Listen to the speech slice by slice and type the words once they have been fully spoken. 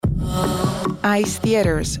ICE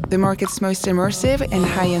Theaters, the market's most immersive and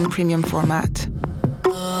high-end premium format.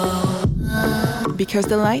 Because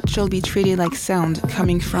the light shall be treated like sound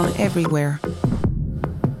coming from everywhere.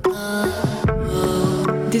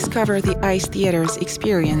 Discover the ICE Theaters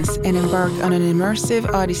experience and embark on an immersive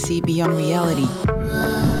odyssey beyond reality.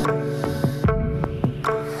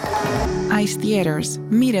 ICE Theaters.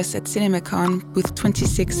 Meet us at CinemaCon booth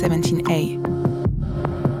 2617A.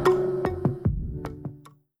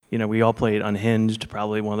 You know, we all played Unhinged,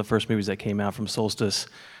 probably one of the first movies that came out from Solstice.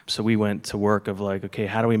 So we went to work of like, okay,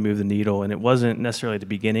 how do we move the needle? And it wasn't necessarily at the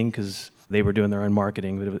beginning because they were doing their own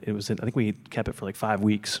marketing, but it was, I think we kept it for like 5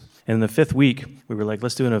 weeks. And in the 5th week, we were like,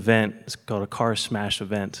 let's do an event. It's called a car smash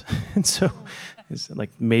event. And so it's like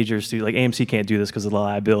major studio, like AMC can't do this because of the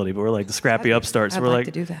liability, but we're like the scrappy upstarts. I'd We're like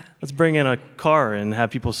to do that. Let's bring in a car and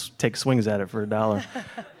have people take swings at it for $1.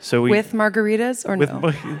 So we with margaritas or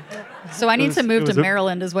no? So I need to move to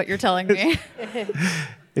Maryland, is what you're telling me.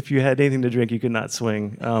 If you had anything to drink, you could not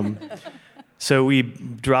swing. So we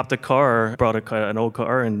dropped a car, brought an old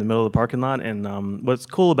car in the middle of the parking lot, and what's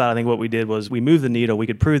cool about it, I think what we did was we moved the needle. We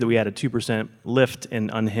could prove that we had a 2% lift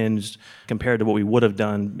in Unhinged compared to what we would have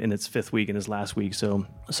done in its 5th week and its last week, so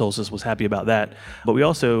Solstice was happy about that. But we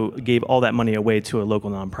also gave all that money away to a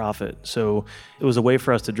local nonprofit. So it was a way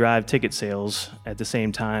for us to drive ticket sales at the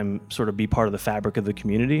same time, sort of be part of the fabric of the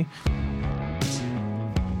community.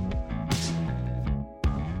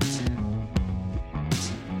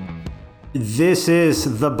 This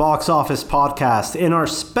is the Box Office Podcast in our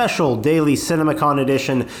special daily CinemaCon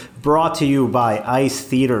edition brought to you by ICE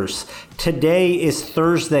Theaters. Today is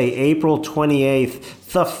Thursday, April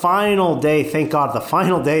 28th, the final day, thank God, the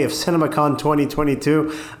final day of CinemaCon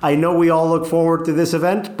 2022. I know we all look forward to this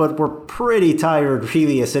event, but we're pretty tired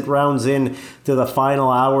really as it rounds in to the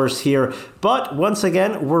final hours here. But once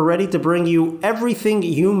again, we're ready to bring you everything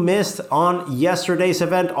you missed on yesterday's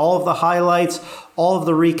event, all of the highlights, all of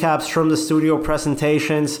the recaps from the studio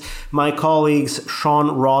presentations. My colleagues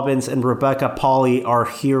Sean Robbins and Rebecca Pauley are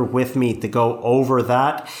here with me to go over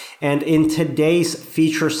that. And in today's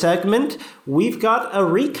feature segment, we've got a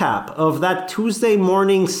recap of that Tuesday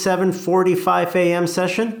morning 7:45 a.m.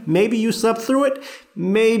 session. Maybe you slept through it.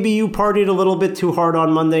 Maybe you partied a little bit too hard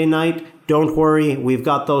on Monday night. Don't worry, we've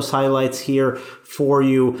got those highlights here for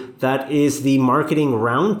you. That is the marketing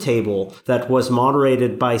roundtable that was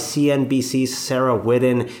moderated by CNBC's Sarah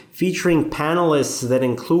Whitten, featuring panelists that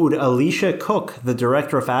include Alicia Cook, the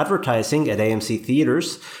director of advertising at AMC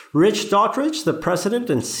Theaters, Rich Daughtridge, the president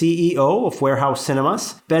and CEO of Warehouse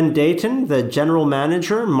Cinemas, Ben Dayton, the general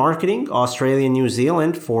manager, marketing, Australia and New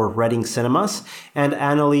Zealand for Reading Cinemas, and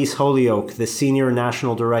Annalise Holyoke, the senior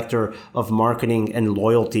national director of marketing and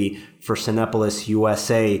loyalty for Cinepolis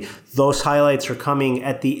USA. Those highlights are coming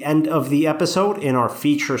at the end of the episode in our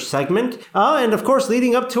feature segment. And of course,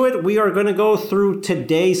 leading up to it, we are going to go through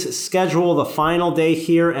today's schedule, the final day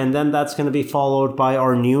here, and then that's going to be followed by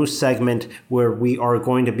our news segment where we are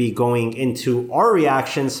going to be going into our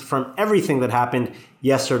reactions from everything that happened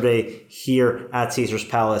yesterday here at Caesars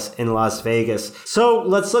Palace in Las Vegas. So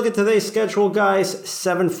let's look at today's schedule, guys.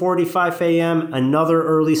 7:45 a.m., another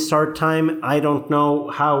early start time. I don't know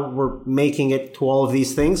how we're making it to all of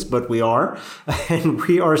these things, but we are. And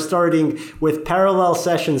we are starting with parallel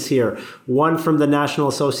sessions here. One from the National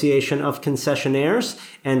Association of Concessionaires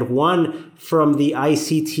and one from the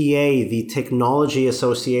ICTA, the Technology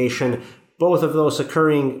Association. Both of those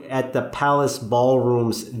occurring at the Palace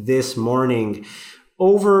Ballrooms this morning.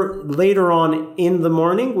 Over later on in the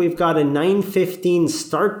morning, we've got a 9:15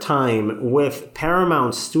 start time with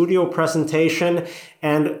Paramount's studio presentation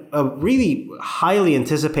and a really highly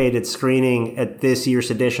anticipated screening at this year's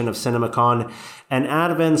edition of CinemaCon. An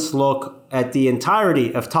advance look at the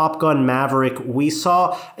entirety of Top Gun Maverick. We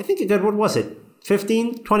saw, I think a good, what was it?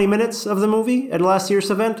 15, 20 minutes of the movie at last year's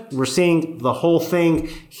event. We're seeing the whole thing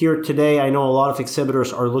here today. I know a lot of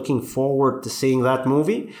exhibitors are looking forward to seeing that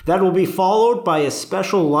movie. That will be followed by a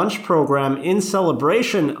special lunch program in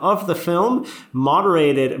celebration of the film,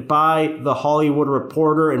 moderated by The Hollywood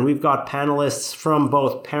Reporter. And we've got panelists from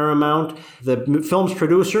both Paramount, the film's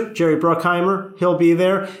producer, Jerry Bruckheimer, he'll be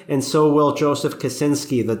there, and so will Joseph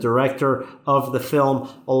Kosinski, the director of the film,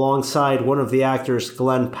 alongside one of the actors,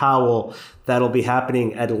 Glenn Powell. That'll be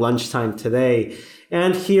happening at lunchtime today.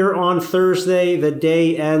 And here on Thursday, the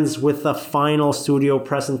day ends with the final studio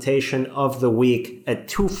presentation of the week. At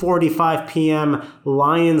 2:45 p.m.,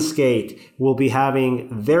 Lionsgate will be having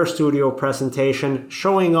their studio presentation,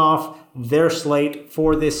 showing off their slate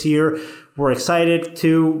for this year. We're excited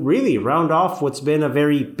to really round off what's been a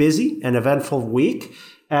very busy and eventful week.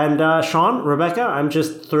 And Sean, Rebecca, I'm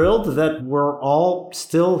just thrilled that we're all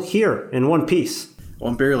still here in one piece. Well,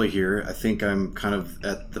 I'm barely here. I think I'm kind of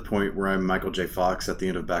at the point where I'm Michael J. Fox at the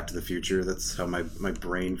end of Back to the Future. That's how my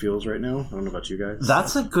brain feels right now. I don't know about you guys.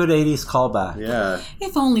 That's a good 80s callback. Yeah.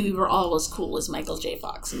 If only we were all as cool as Michael J.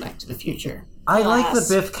 Fox in Back to the Future. I like the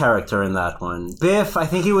Biff character in that one. Biff, I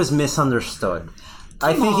think he was misunderstood.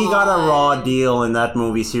 I think he got a raw deal in that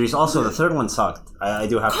movie series. Also, the third one sucked. I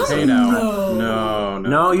do have to say. Hey, no.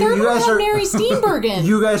 No, you guys are Mary Steenburgen.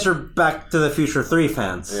 You guys are Back to the Future 3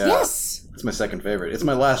 fans. Yeah. Yes. It's my second favorite. It's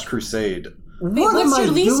my last crusade. What what's am I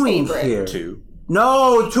your least doing favorite? here? 2.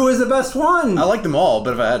 No, 2 is the best one. I like them all,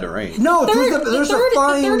 but if I had to rank. No, The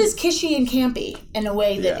fine... third is kishy and campy in a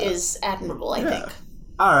way that is admirable, I think.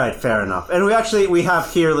 All right, fair enough. And we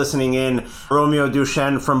have here listening in Romeo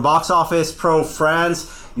Duchesne from Box Office Pro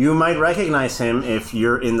France. You might recognize him if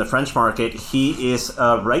you're in the French market. He is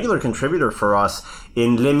a regular contributor for us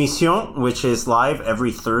in L'Émission, which is live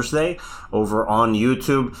every Thursday over on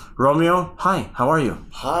YouTube. Romeo, hi, how are you?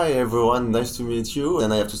 Hi everyone, nice to meet you.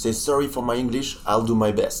 And I have to say sorry for my English, I'll do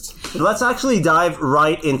my best. Let's actually dive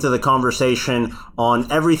right into the conversation on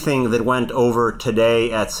everything that went over today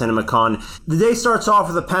at CinemaCon. The day starts off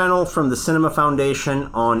with a panel from the Cinema Foundation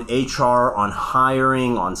on HR, on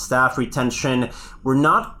hiring, on staff retention. We're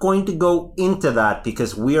not going to go into that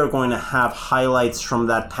because we are going to have highlights from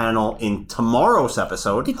that panel in tomorrow's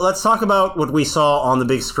episode. Let's talk about what we saw on the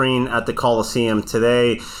big screen at the Coliseum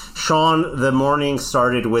today. Sean, the morning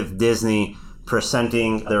started with Disney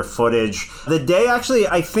presenting their footage. The day, actually,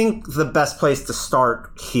 I think the best place to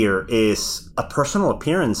start here is a personal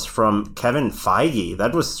appearance from Kevin Feige.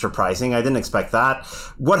 That was surprising. I didn't expect that.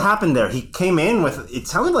 What happened there? He came in with, it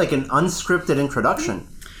sounded like an unscripted introduction.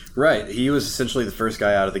 Right. He was essentially the first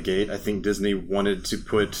guy out of the gate. I think Disney wanted to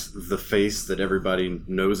put the face that everybody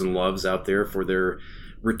knows and loves out there for their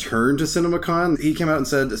return to CinemaCon. He came out and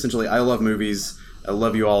said, essentially, I love movies. I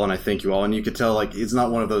love you all and I thank you all. And you could tell, like, it's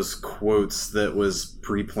not one of those quotes that was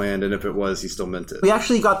pre-planned, and if it was, he still meant it. We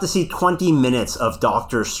actually got to see 20 minutes of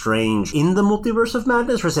Doctor Strange in the Multiverse of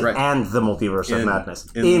Madness, or is it and the Multiverse of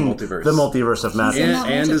Madness? In the Multiverse. The Multiverse of Madness.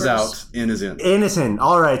 And is out, in is in. In is in.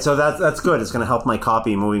 All right, so that's good. It's going to help my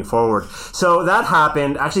copy moving forward. So that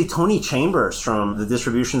happened. Actually, Tony Chambers from the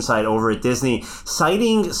distribution side over at Disney,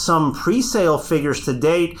 citing some pre-sale figures to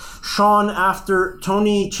date. Sean, after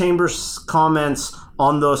Tony Chambers' comments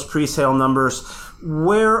on those pre-sale numbers,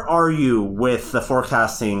 where are you with the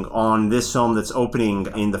forecasting on this film that's opening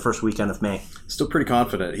in the first weekend of May? Still pretty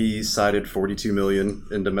confident. He cited 42 million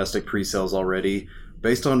in domestic pre-sales already.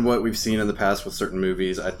 Based on what we've seen in the past with certain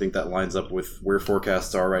movies, I think that lines up with where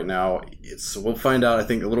forecasts are right now. We'll find out, I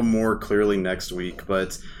think, a little more clearly next week,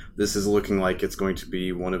 but this is looking like it's going to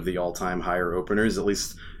be one of the all-time higher openers. At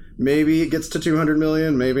least maybe it gets to 200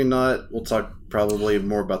 million, maybe not. We'll talk probably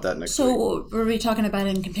more about that next week. So were we talking about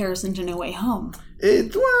it in comparison to No Way Home?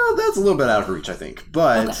 Well, that's a little bit out of reach, I think.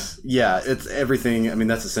 But, yeah, it's everything. I mean,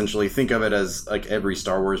 that's essentially, think of it as like every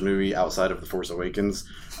Star Wars movie outside of The Force Awakens.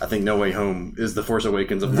 I think No Way Home is The Force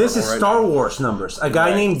Awakens of Marvel. This is Star Wars numbers. A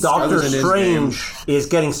guy named Doctor Strange is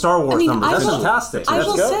getting Star Wars numbers. That's fantastic. I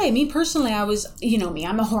will say, me personally, I was, you know me,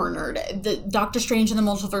 I'm a horror nerd. The Doctor Strange and the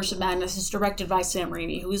Multiverse of Madness is directed by Sam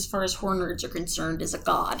Raimi, who, as far as horror nerds are concerned, is a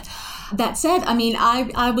god. That said, I mean,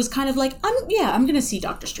 I was kind of like, I'm going to see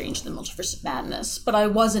Doctor Strange and the Multiverse of Madness, but I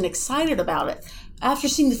wasn't excited about it. After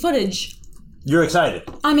seeing the footage, you're excited.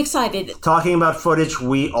 I'm excited. Talking about footage,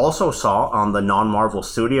 we also saw on the non-Marvel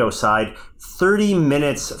studio side 30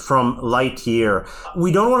 minutes from Lightyear.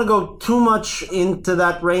 We don't want to go too much into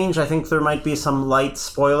that range. I think there might be some light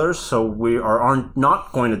spoilers, so we are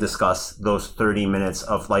not going to discuss those 30 minutes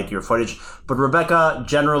of Lightyear footage. But Rebecca,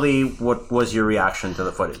 generally, what was your reaction to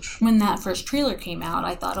the footage? When that first trailer came out,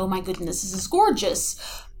 I thought, oh my goodness, this is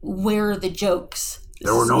gorgeous. Where are the jokes?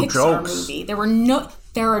 There were no jokes. Movie.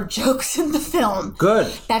 There are jokes in the film.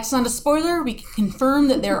 Good. That's not a spoiler. We can confirm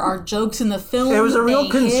that there are jokes in the film. It was a real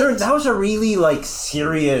concern. That was a really,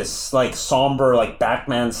 serious, somber,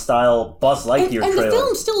 Batman-style Buzz Lightyear trailer. And the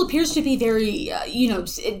film still appears to be very,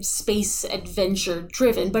 space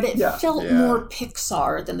adventure-driven, but it felt more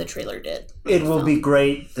Pixar than the trailer did. It will be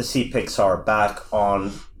great to see Pixar back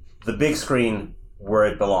on the big screen where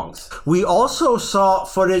it belongs. We also saw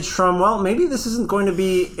footage from, maybe this isn't going to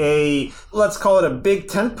be let's call it a big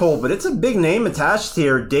tentpole, but it's a big name attached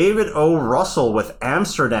here. David O. Russell with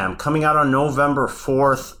Amsterdam, coming out on November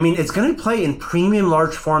 4th. I mean, it's going to play in premium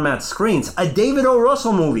large format screens. A David O.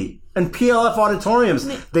 Russell movie. And PLF auditoriums.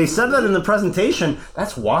 They said that in the presentation.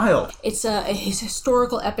 That's wild. It's his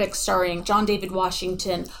historical epic starring John David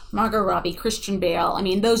Washington, Margot Robbie, Christian Bale. I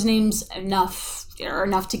mean, those names enough are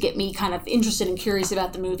enough to get me kind of interested and curious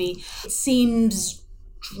about the movie. It seems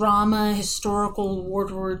drama, historical,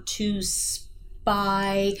 World War II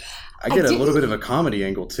spy. I get a little bit of a comedy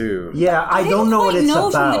angle too. Yeah, I don't know what it's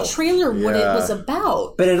about. From the trailer what it was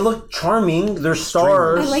about. But it looked charming. There's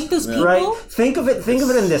stars. I like those people. Right? Think of it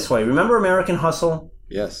in this way. Remember American Hustle?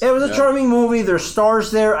 Yes. It was a charming movie. There's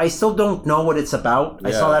stars there. I still don't know what it's about.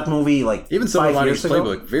 I saw that movie like even Silver 5 years ago.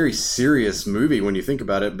 Playbook, very serious movie when you think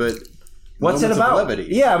about it, but what's it about?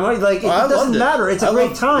 Yeah, like it doesn't matter. It's a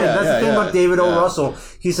great time. That's the thing about David O. Russell.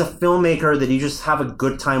 He's a filmmaker that you just have a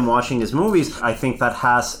good time watching his movies. I think that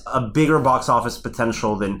has a bigger box office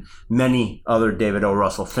potential than many other David O.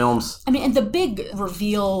 Russell films. I mean, and the big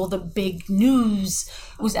reveal, the big news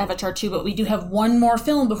was Avatar 2, but we do have one more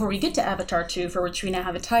film before we get to Avatar 2, for which we now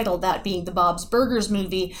have a title, that being the Bob's Burgers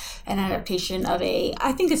movie, an adaptation of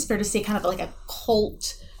I think it's fair to say, kind of like a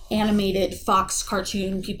cult animated Fox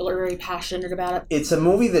cartoon. People are very passionate about it. It's a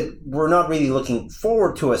movie that we're not really looking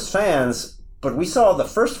forward to as fans, but we saw the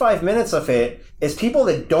first 5 minutes of it. As people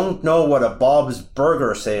that don't know what a Bob's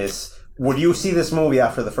Burgers is, would you see this movie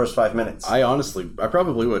after the first 5 minutes? I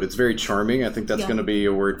probably would. It's very charming. I think that's going to be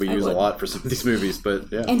a word we use a lot for some of these movies,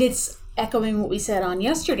 but yeah. And it's echoing what we said on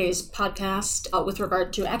yesterday's podcast with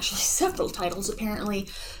regard to actually several titles, apparently.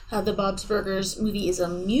 The Bob's Burgers movie is a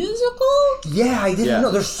musical? Yeah, I didn't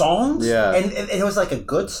know. There's songs? Yeah. And it was like a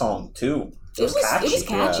good song, too. It was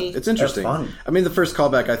catchy. Yeah, it's interesting. Fun. I mean, the first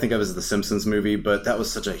callback I think of is the Simpsons movie, but that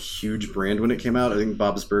was such a huge brand when it came out. I think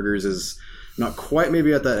Bob's Burgers is not quite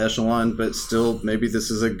maybe at that echelon, but still maybe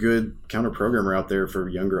this is a good counter-programmer out there for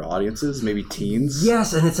younger audiences, maybe teens.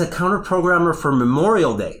 Yes, and it's a counter-programmer for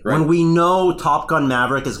Memorial Day. Right. When we know Top Gun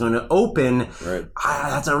Maverick is going to open,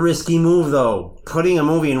 that's a risky move, though. Putting a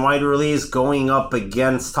movie in wide release going up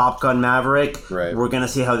against Top Gun Maverick, we're going to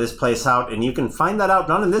see how this plays out, and you can find that out,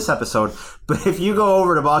 not in this episode, but if you go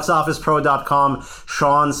over to boxofficepro.com,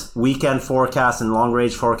 Sean's weekend forecast and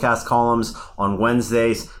long-range forecast columns on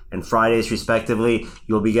Wednesdays and Fridays respectively,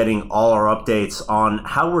 you'll be getting all our updates on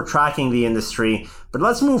how we're tracking the industry. But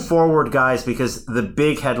let's move forward, guys, because the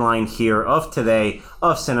big headline here of today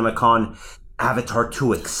of CinemaCon, Avatar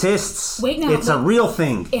 2 exists. Wait, now, it's a real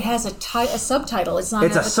thing. It has a subtitle. It's not.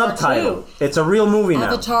 It's Avatar a subtitle. 2. It's a real movie now.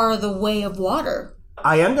 Avatar: The Way of Water.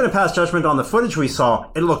 I am going to pass judgment on the footage we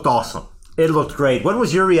saw. It looked awesome. It looked great. What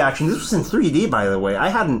was your reaction? This was in 3D, by the way. I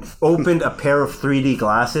hadn't opened a pair of 3D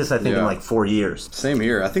glasses, I think, in like 4 years. Same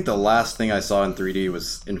here. I think the last thing I saw in 3D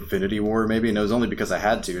was Infinity War, maybe, and it was only because I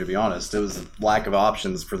had to be honest. It was a lack of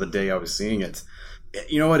options for the day I was seeing it.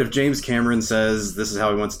 You know what? If James Cameron says this is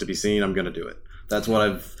how he wants to be seen, I'm going to do it. That's what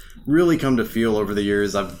I've really come to feel over the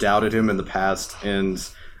years. I've doubted him in the past, and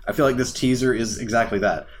I feel like this teaser is exactly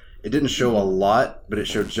that. It didn't show a lot, but it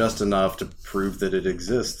showed just enough to prove that it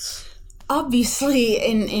exists. Obviously,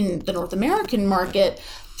 in the North American market,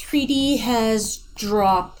 3D has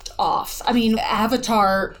dropped off. I mean,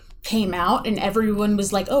 Avatar came out and everyone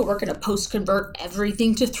was like, oh, we're going to post-convert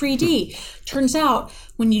everything to 3D. Turns out,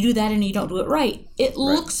 when you do that and you don't do it right, it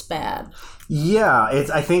looks bad. Yeah,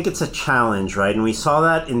 I think it's a challenge, right? And we saw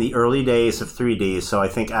that in the early days of 3D, so I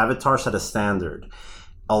think Avatar set a standard.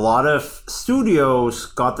 A lot of studios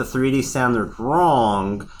got the 3D standard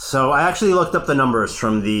wrong. So I actually looked up the numbers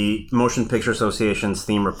from the Motion Picture Association's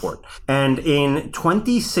theme report. And in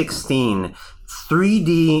 2016,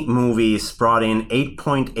 3D movies brought in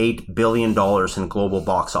 $8.8 billion in global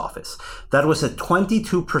box office. That was at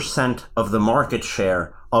 22% of the market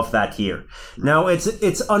share of that year. Now,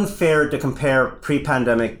 it's unfair to compare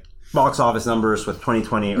pre-pandemic box office numbers with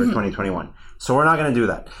 2020 or 2021. So we're not going to do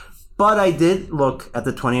that. But I did look at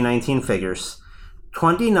the 2019 figures.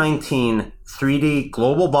 2019 3D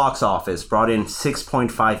global box office brought in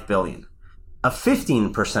 $6.5 billion, a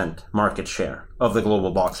 15% market share of the global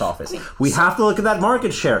box office. We have to look at that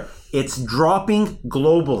market share. It's dropping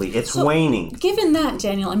globally. It's waning. Given that,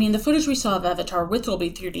 Daniel, I mean, the footage we saw of Avatar with Dolby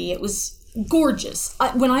 3D, it was gorgeous.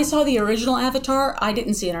 When I saw the original Avatar, I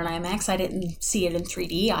didn't see it on IMAX. I didn't see it in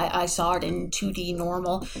 3D. I saw it in 2D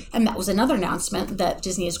normal. And that was another announcement that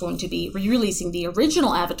Disney is going to be re-releasing the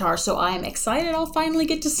original Avatar. So I am excited I'll finally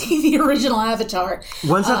get to see the original Avatar.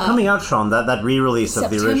 When's that coming out, Sean? That re-release of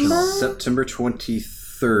the original? September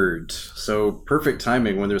 23rd. So perfect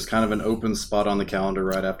timing when there's kind of an open spot on the calendar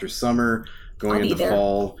right after summer, going into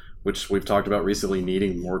fall, which we've talked about recently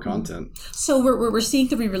needing more content. So we're seeing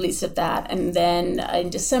the re-release of that. And then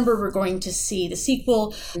in December, we're going to see the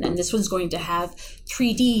sequel. And this one's going to have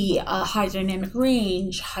 3D, high dynamic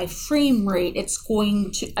range, high frame rate. It's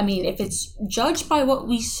going to, I mean, if it's judged by what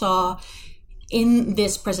we saw in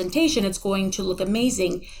this presentation, it's going to look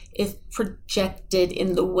amazing if projected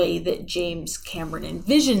in the way that James Cameron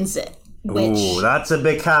envisions it. Ooh, that's a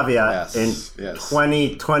big caveat. In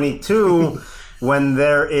 2022, when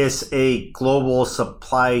there is a global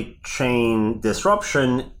supply chain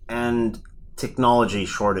disruption and technology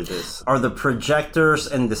shortages, are the projectors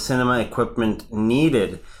and the cinema equipment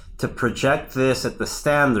needed to project this at the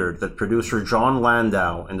standard that producer John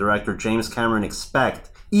Landau and director James Cameron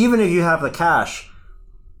expect? Even if you have the cash,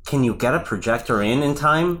 can you get a projector in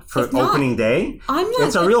time for opening day?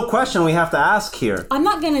 It's a real question we have to ask here. I'm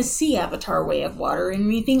not going to see Avatar: Way of Water in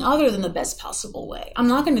anything other than the best possible way. I'm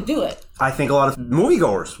not going to do it. I think a lot of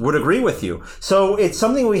moviegoers would agree with you. So it's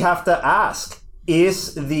something we have to ask.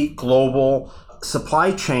 Is the global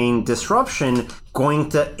supply chain disruption going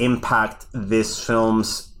to impact this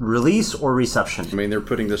film's release or reception? I mean, they're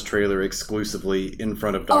putting this trailer exclusively in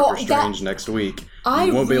front of Doctor Strange next week.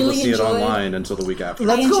 You won't be able to see it online until the week after.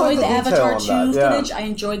 I enjoyed the Avatar 2 footage. I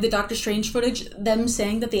enjoyed the Doctor Strange footage. Them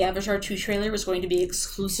saying that the Avatar 2 trailer was going to be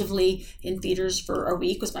exclusively in theaters for a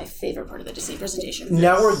week was my favorite part of the Disney presentation.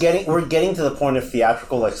 Now we're getting to the point of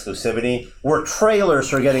theatrical exclusivity where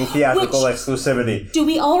trailers are getting theatrical exclusivity. Do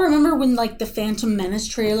we all remember when the Phantom Menace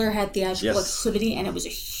trailer had theatrical exclusivity and it was a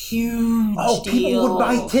huge deal? People would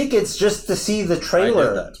buy tickets just to see the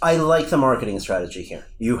trailer. I like the marketing strategy here.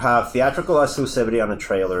 You have theatrical exclusivity on a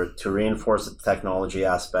trailer to reinforce the technology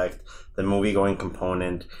aspect, the movie-going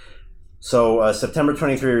component. So September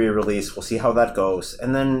 23 re-release, we'll see how that goes.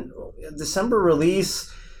 And then December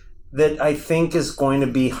release that I think is going to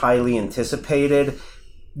be highly anticipated.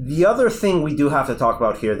 The other thing we do have to talk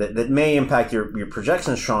about here that may impact your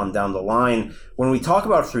projections, Sean, down the line, when we talk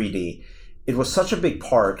about 3D, it was such a big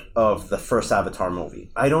part of the first Avatar movie.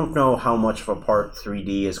 I don't know how much of a part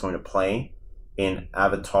 3D is going to play in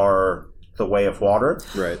Avatar: The Way of Water.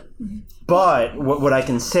 Right. But what I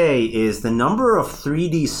can say is the number of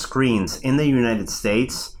 3D screens in the United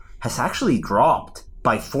States has actually dropped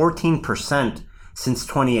by 14% since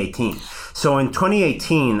 2018. So in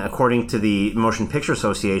 2018, according to the Motion Picture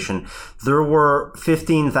Association, there were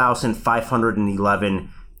 15,511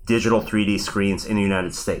 digital 3D screens in the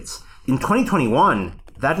United States. In 2021,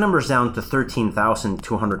 that number's down to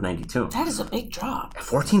 13,292. That is a big drop.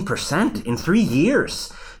 14% in 3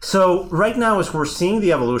 years. So right now, as we're seeing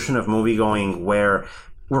the evolution of movie-going where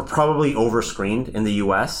we're probably overscreened in the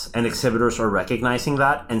US, and exhibitors are recognizing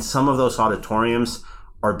that, and some of those auditoriums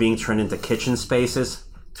are being turned into kitchen spaces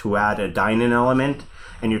to add a dine-in element,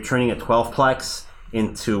 and you're turning a 12-plex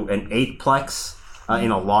into an 8-plex in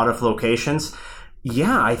a lot of locations.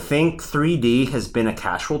 Yeah, I think 3D has been a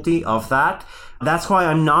casualty of that. That's why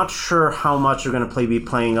I'm not sure how much you're going to be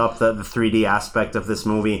playing up the 3D aspect of this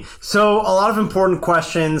movie. So a lot of important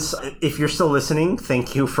questions. If you're still listening,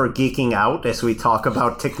 thank you for geeking out as we talk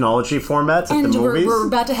about technology formats at the movies. And we're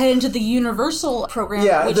about to head into the Universal program.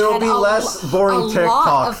 Yeah, which there will be less boring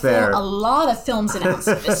TikTok there. A lot of films announced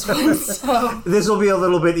in this one. So. This will be a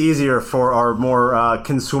little bit easier for our more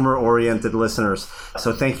consumer-oriented listeners.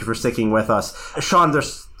 So thank you for sticking with us. Sean,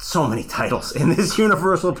 there's so many titles in this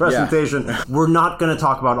Universal presentation. Yeah. We're not going to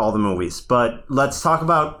talk about all the movies, but let's talk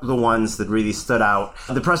about the ones that really stood out.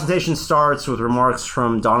 The presentation starts with remarks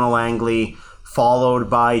from Donna Langley, followed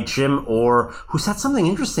by Jim Orr, who said something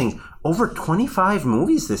interesting. Over 25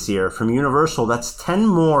 movies this year from Universal. That's 10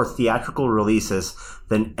 more theatrical releases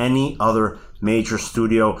than any other major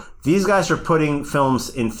studio. These guys are putting films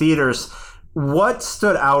in theaters. What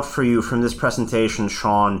stood out for you from this presentation,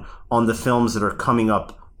 Sean, on the films that are coming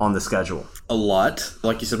up on the schedule? A lot.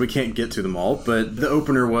 Like you said, we can't get to them all, but the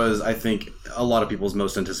opener was, I think, a lot of people's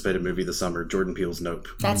most anticipated movie this summer, Jordan Peele's Nope.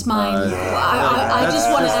 That's mine. I just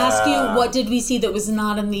want to ask you, what did we see that was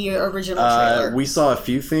not in the original trailer? We saw a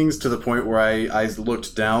few things to the point where I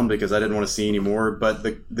looked down because I didn't want to see any more, but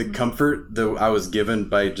the comfort that I was given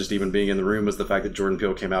by just even being in the room was the fact that Jordan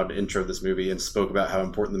Peele came out and introed this movie and spoke about how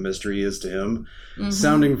important the mystery is to him,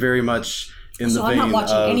 sounding very much in the vein I'm not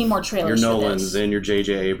watching of any more trailers your for Nolans this. and your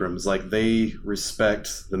J.J. Abrams. Like, they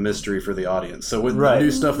respect the mystery for the audience. So with the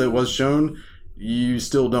new stuff that was shown, you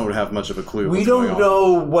still don't have much of a clue. We don't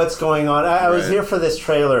know what's going on. I was here for this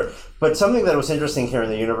trailer, but something that was interesting here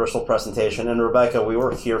in the Universal presentation, and Rebecca, we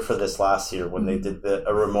were here for this last year when they did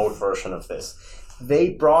a remote version of this. They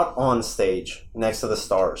brought on stage, next to the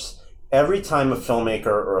stars, every time a filmmaker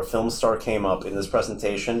or a film star came up in this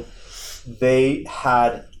presentation, they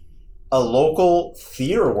had a local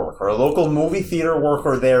theater worker, a local movie theater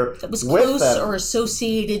worker there that was with close them. Or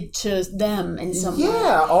associated to them in some way.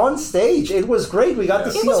 Yeah, on stage. It was great. We got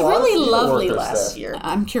to see a lot of theater It was really lovely workers last there. year.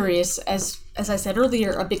 I'm curious, as as I said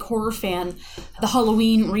earlier, a big horror fan. The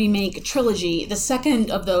Halloween remake trilogy, the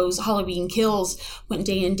second of those, Halloween Kills, went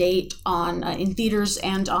day and date on in theaters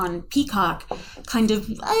and on Peacock. Kind of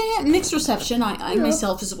mixed reception. I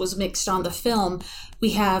myself was mixed on the film.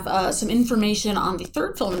 We have some information on the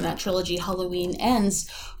third film in that trilogy, Halloween Ends.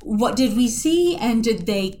 What did we see, and did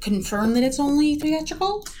they confirm that it's only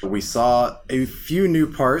theatrical? We saw a few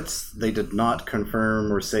new parts. They did not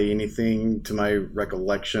confirm or say anything, to my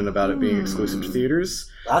recollection, about it being exclusive to theaters.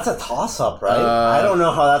 That's a toss-up, right? I don't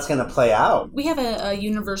know how that's going to play out. We have a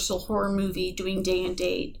Universal horror movie doing day and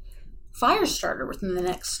date, Firestarter, within the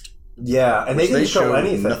next... Yeah, and they didn't show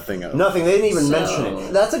anything. Nothing of. Nothing. They didn't even mention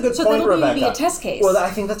it. That's a good point, Rebecca. So that'll be a test case. Well, I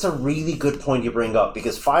think that's a really good point you bring up,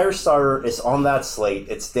 because Firestarter is on that slate.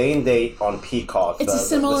 It's day and date on Peacock, it's a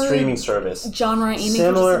similar the streaming service. Genre, aiming for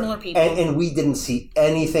similar people. And we didn't see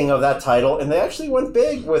anything of that title, and they actually went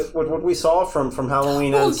big with what we saw from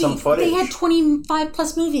Halloween and some footage. They had 25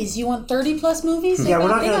 plus movies. You want 30 plus movies? Yeah, we're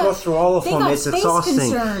not going to go through all of them. It's exhausting.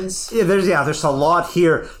 Concerns. Yeah, there's a lot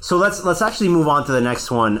here. So let's actually move on to the next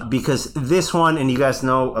one, because this one, and you guys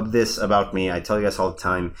know of this about me, I tell you guys all the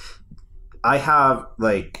time, I have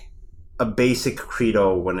like a basic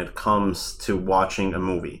credo when it comes to watching a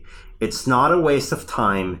movie. It's not a waste of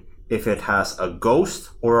time if it has a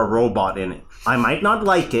ghost or a robot in it. I might not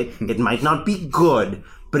like it, it might not be good,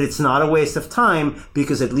 but it's not a waste of time,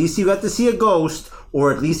 because at least you got to see a ghost,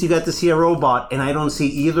 or at least you got to see a robot, and I don't see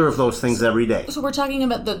either of those things every day. So we're talking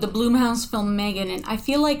about the Blumhouse film Megan, and I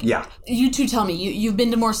feel like, you two tell me, you've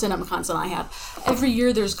been to more CinemaCons than I have. Every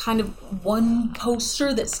year there's kind of one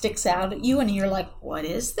poster that sticks out at you, and you're like, what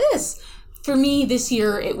is this? For me, this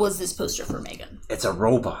year, it was this poster for Megan. It's a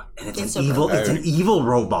robot, and it's an evil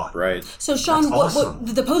robot. Right. So Sean, awesome.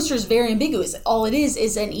 what the poster is very ambiguous. All it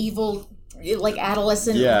is an evil, like,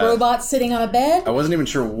 adolescent robot sitting on a bed. I wasn't even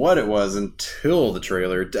sure what it was until the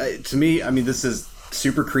trailer. To me, I mean, this is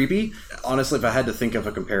super creepy. Honestly, if I had to think of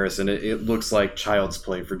a comparison, it looks like Child's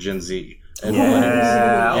Play for Gen Z. And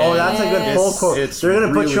that's a good pull quote. They're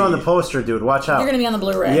going to put you on the poster, dude. Watch out. You're going to be on the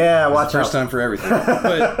Blu-ray. Yeah, watch out. First time for everything.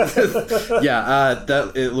 But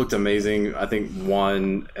that it looked amazing. I think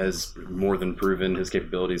Juan has more than proven his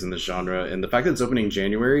capabilities in this genre, and the fact that it's opening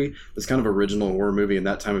January, this kind of original horror movie in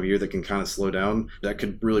that time of year that can kind of slow down, that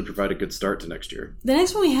could really provide a good start to next year. The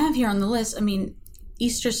next one we have here on the list, I mean,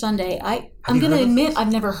 Easter Sunday. I'm going to admit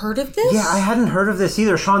I've never heard of this. Yeah, I hadn't heard of this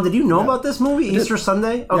either. Sean, did you know about this movie, Easter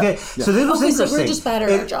Sunday? Okay, so this was interesting. So we're just bad at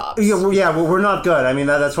our jobs. Yeah, we're not good. I mean,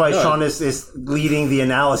 that's why Sean is leading the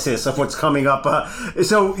analysis of what's coming up.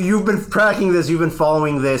 So you've been tracking this, you've been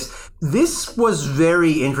following this. This was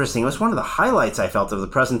very interesting. It was one of the highlights, I felt, of the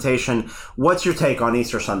presentation. What's your take on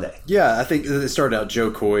Easter Sunday? Yeah, I think it started out Joe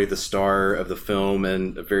Coy, the star of the film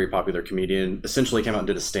and a very popular comedian, essentially came out and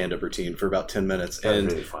did a stand-up routine for about 10 minutes.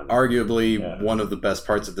 And really arguably one of the best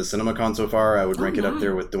parts of the CinemaCon so far. I would rank it up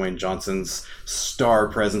there with Dwayne Johnson's star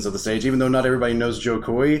presence of the stage. Even though not everybody knows Joe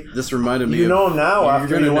Coy, this reminded me of... You know him now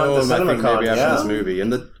after you went to CinemaCon. I think maybe after this movie.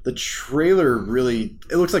 And the trailer really...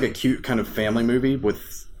 It looks like a cute kind of family movie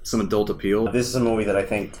with some adult appeal. This is a movie that I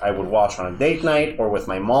think I would watch on a date night or with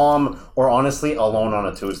my mom or honestly alone on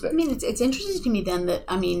a Tuesday. I mean, it's interesting to me then that,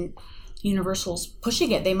 I mean, Universal's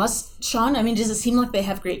pushing it. They must, Sean, I mean, does it seem like they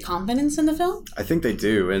have great confidence in the film? I think they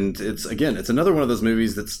do. And it's another one of those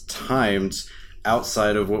movies that's timed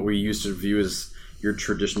outside of what we used to view as your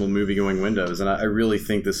traditional movie-going windows. And I really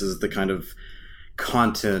think this is the kind of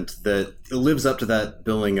content that lives up to that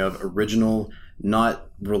billing of original, not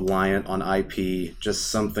reliant on IP,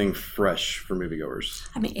 just something fresh for moviegoers.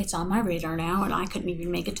 I mean, it's on my radar now, and I couldn't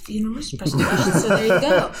even make it to the Universal presentation, so there you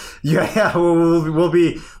go. Yeah, we'll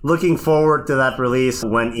be looking forward to that release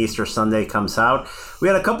when Easter Sunday comes out. We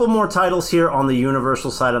had a couple more titles here on the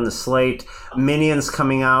Universal side on the slate. Minions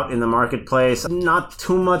coming out in the marketplace. Not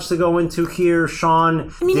too much to go into here,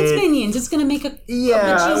 Sean. I mean, it's Minions. It's going to make a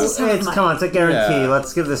come on, it's a guarantee. Yeah.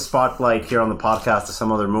 Let's give this spotlight here on the podcast to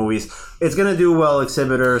some other movies. It's going to do well,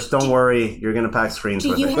 exhibitors. Don't worry, you're going to pack screens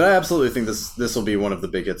with it. But I absolutely think this will be one of the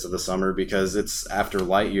big hits of the summer because it's after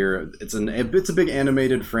Lightyear. It's a big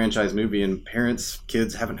animated franchise movie, and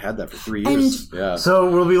kids haven't had that for 3 years.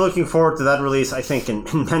 So we'll be looking forward to that release. I think in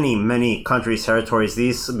many, many countries, territories,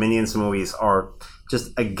 these Minions movies are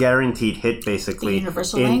just a guaranteed hit, basically. The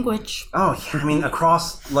universal language. Oh, yeah, I mean,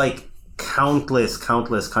 across like countless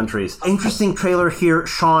countries. Interesting trailer here,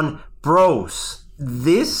 Sean. Bros.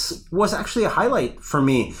 This was actually a highlight for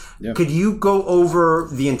me. Yep. Could you go over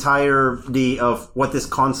the entirety of what this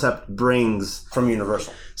concept brings from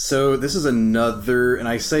Universal? So this is another, and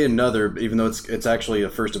I say another, even though it's actually a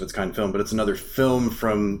first of its kind film, but it's another film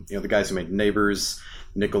from the guys who made Neighbors,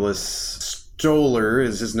 Nicholas Stoller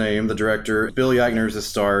is his name, the director. Billy Eichner is the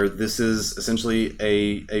star. This is essentially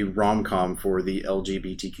a rom-com for the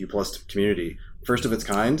LGBTQ plus community. First of its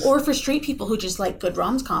kind. Or for straight people who just like good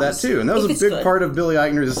rom-coms. That too. And that was a big part of Billy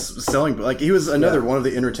Eichner's selling. Like, he was another one of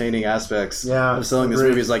the entertaining aspects of selling this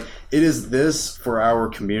movie. Is like, it is this for our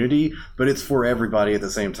community, but it's for everybody at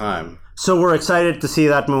the same time. So we're excited to see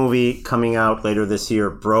that movie coming out later this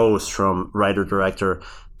year, Bros, from writer-director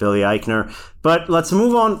Billy Eichner. But let's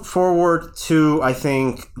move on forward to, I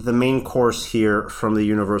think, the main course here from the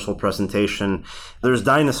Universal presentation. There's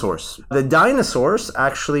dinosaurs. The dinosaurs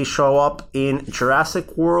actually show up in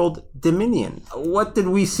Jurassic World Dominion. What did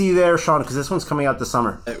we see there, Sean? Because this one's coming out this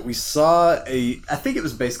summer. We saw I think it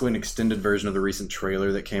was basically an extended version of the recent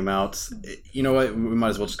trailer that came out. You know what? We might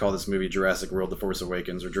as well just call this movie Jurassic World The Force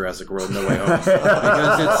Awakens or Jurassic World No Way Home.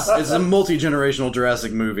 Because it's a multi-generational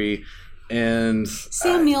Jurassic movie. And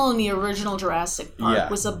Sam Neill in the original Jurassic Park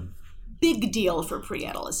was a big deal for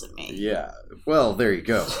pre-adolescent me. Yeah. Well, there you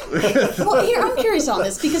go. Well, here, I'm curious on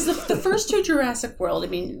this, because the first two Jurassic World, I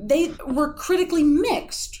mean, they were critically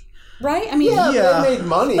mixed, right? I mean, they made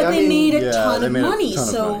money. But they made a ton of money.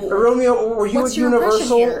 Romeo, were you at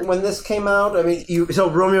Universal when this came out? I mean, so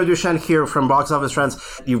Romeo Duchesne here from Box Office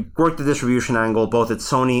Trends. You worked the distribution angle both at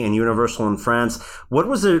Sony and Universal in France. What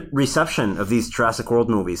was the reception of these Jurassic World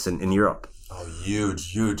movies in Europe? Oh,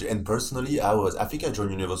 huge. And personally, I think I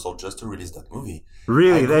joined Universal just to release that movie.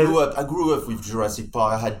 Really? I grew up with Jurassic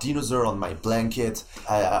Park. I had dinosaur on my blanket.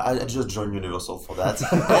 I just joined Universal for that.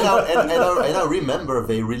 and I remember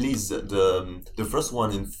they released the first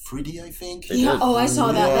one in 3D, I think. I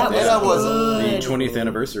saw that. That was good. The 20th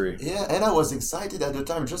anniversary. Yeah, and I was excited at the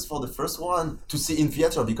time just for the first one to see in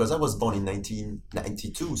theater, because I was born in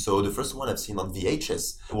 1992. So the first one I've seen on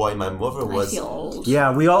VHS. While my mother was... I feel old.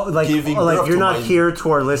 Yeah, we all giving birth you're to not here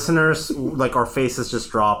to our listeners. Like, our faces just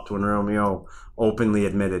dropped when Romeo openly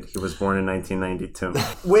admitted he was born in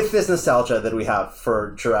 1992. With this nostalgia that we have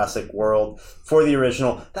for Jurassic World, for the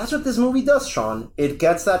original, that's what this movie does, Sean. It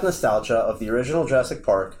gets that nostalgia of the original Jurassic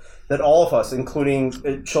Park that all of us, including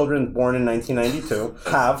children born in 1992,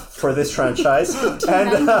 have for this franchise, and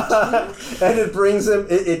it brings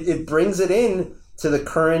it in to the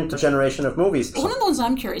current generation of movies. One of the ones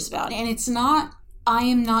I'm curious about, and I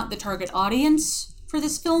am not the target audience for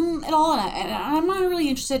this film at all, and I'm not really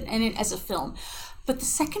interested in it as a film. But the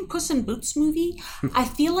second Puss in Boots movie, I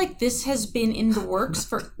feel like this has been in the works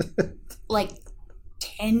for like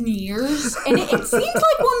 10 years. And it seems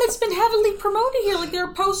like one that's been heavily promoted here. Like, there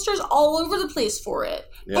are posters all over the place for it.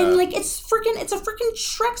 Yeah. And like, it's a freaking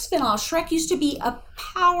Shrek spinoff. Shrek used to be a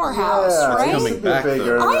powerhouse, right? It's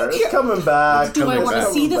coming back. Do I want to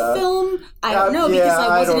see the film? I don't know, because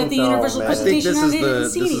I wasn't at the Universal presentation. I think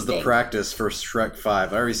this is the practice for Shrek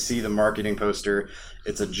 5. I already see the marketing poster.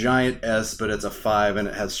 It's a giant S, but it's a 5, and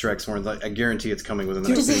it has Shrek's horns. I guarantee it's coming within the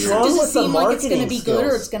next year. Does it seem like it's going to be good,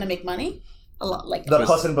 or it's going to make money? A lot, like the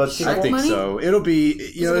Puss in Boots. I think so. It'll be,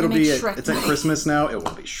 it's at Christmas now. It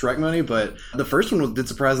won't be Shrek money, but the first one did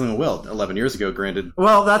surprisingly well 11 years ago, granted.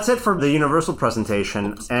 Well, that's it for the Universal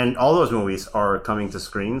presentation, and all those movies are coming to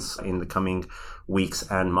screens in the coming weeks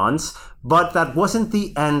and months. But that wasn't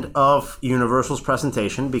the end of Universal's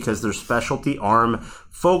presentation, because their specialty arm,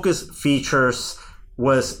 Focus Features,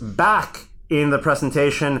 was back in the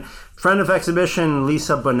presentation. Friend of exhibition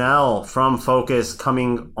Lisa Bonnell from Focus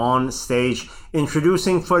coming on stage,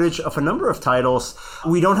 introducing footage of a number of titles.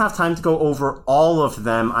 We don't have time to go over all of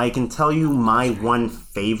them. I can tell you my one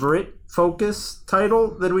favorite Focus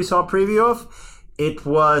title that we saw a preview of. It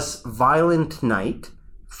was Violent Night,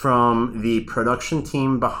 from the production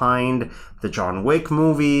team behind the John Wick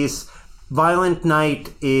movies. Violent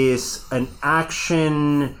Night is an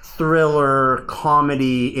action thriller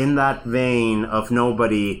comedy in that vein of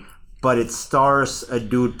Nobody, but it stars a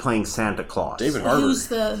dude playing Santa Claus. David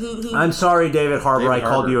Harbour. Who? I'm sorry, David Harbour. I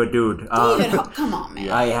called you a dude. Come on, man.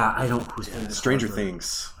 I don't. Who's Stranger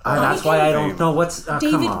Things. That's why I don't know what's.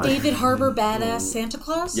 David Harbour, badass Santa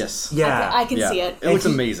Claus. Yes. Yeah, I can see it. It looks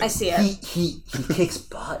amazing. I see it. He kicks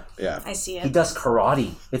butt. Yeah, I see it. He does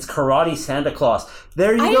karate. It's Karate Santa Claus.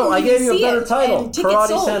 There you go. I gave you a better title.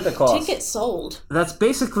 Karate Santa Claus. Ticket sold. That's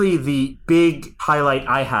basically the big highlight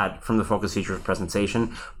I had from the Focus Features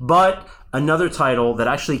presentation. But another title that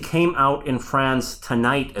actually came out in France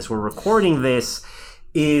tonight as we're recording this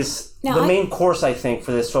is the main course, I think,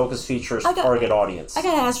 for this Focus Features target audience. I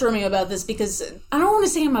gotta ask Romeo about this, because I don't want to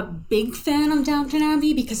say I'm a big fan of Downton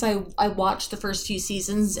Abbey, because I watched the first few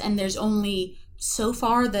seasons and there's only so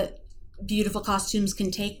far that beautiful costumes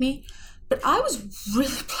can take me. But I was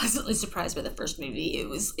really pleasantly surprised by the first movie. It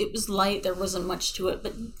was light, there wasn't much to it,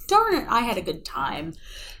 but darn it, I had a good time.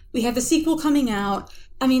 We have the sequel coming out.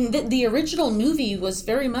 I mean, the original movie was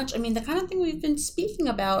very much, I mean, the kind of thing we've been speaking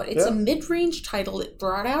about. It's a mid-range title. It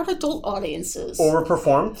brought out adult audiences.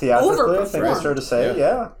 Overperformed theatrically, I think it's fair to say,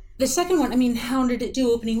 yeah. The second one, I mean, how did it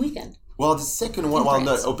do opening weekend? Well, the second one,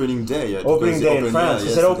 not opening day. Opening day in France.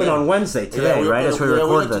 It opened on Wednesday today, right? As we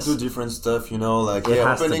record this. We like to do different stuff,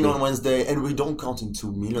 opening on Wednesday, and we don't count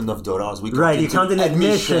into millions of dollars. We count you count in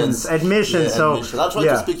admissions. Admissions. I'll try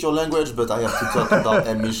to speak your language, but I have to talk about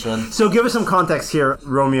admission. So give us some context here,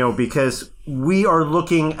 Romeo, because we are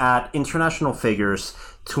looking at international figures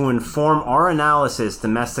to inform our analysis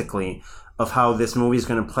domestically of how this movie is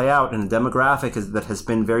going to play out in a demographic that has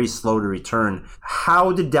been very slow to return.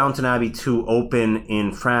 How did Downton Abbey 2 open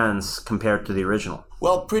in France compared to the original?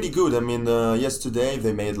 Well, pretty good. I mean, yesterday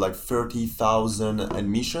they made like 30,000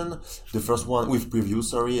 admission. The first one with preview,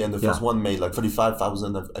 and the first one made like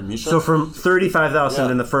 35,000 admission. So from 35,000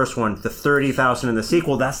 in the first one to 30,000 in the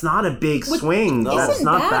sequel, that's not a big swing. No. That's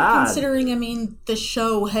not bad. Considering, I mean, the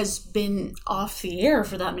show has been off the air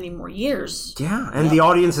for that many more years. Yeah, and the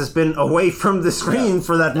audience has been away from the screen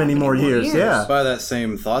for that many more years. Yeah. By that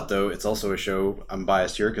same thought, though, it's also a show, I'm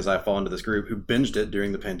biased here because I fall into this group, who binged it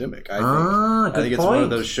during the pandemic. I think it's one of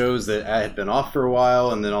those shows that had been off for a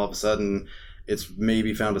while, and then all of a sudden it's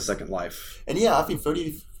maybe found a second life. And I think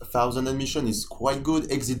 30,000 admission is quite good.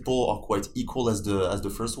 Exit poll are quite equal as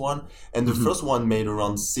the first one, and the first one made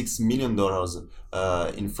around $6 million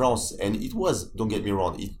in France, and it was, don't get me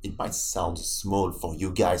wrong, it might sound small for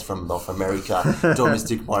you guys from North America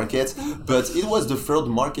domestic market, but it was the third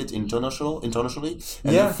market internationally,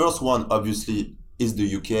 and the first one obviously is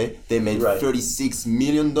the UK. They made $36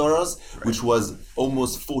 million, which was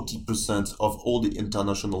almost 40% of all the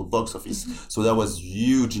international box office. So that was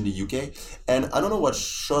huge in the UK. And I don't know what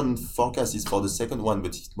Sean forecast is for the second one,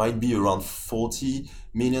 but it might be around $40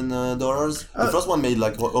 million. The first one made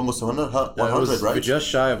like almost 100, right? Just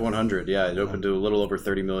shy of 100. Yeah, it opened to a little over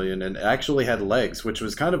 30 million, and it actually had legs, which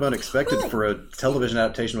was kind of unexpected for a television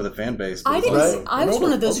adaptation with a fan base. I was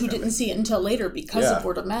one of those who didn't see it until later because of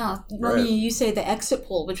word of mouth. Romeo, you say the exit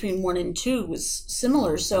poll between 1 and 2 was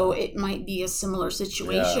similar, so it might be a similar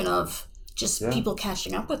situation of just people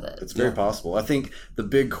catching up with it. It's very possible. I think the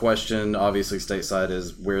big question, obviously stateside,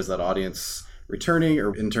 is where's that audience returning,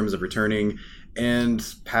 or in terms of returning,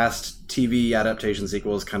 and past TV adaptation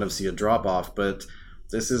sequels kind of see a drop off, but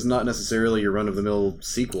this is not necessarily your run-of-the-mill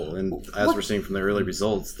sequel, and as we're seeing from the early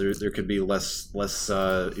results, there could be less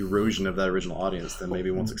erosion of that original audience than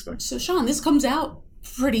maybe once expected. So Sean, this comes out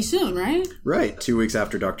pretty soon, right? Right, 2 weeks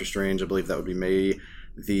after Doctor Strange. I believe that would be May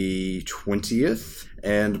the 20th,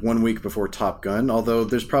 and 1 week before Top Gun, although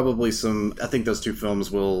there's probably I think those two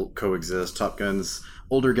films will coexist. Top Gun's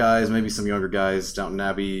older guys, maybe some younger guys. Downton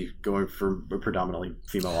Abbey going for a predominantly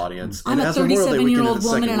female audience. I'm a 37-year-old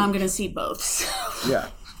woman, and I'm going to see both. So. Yeah.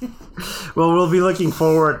 Well, we'll be looking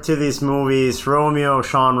forward to these movies. Romeo,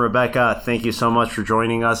 Sean, Rebecca, thank you so much for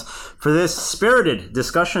joining us for this spirited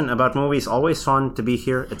discussion about movies. Always fun to be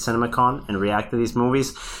here at CinemaCon and react to these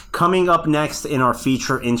movies. Coming up next in our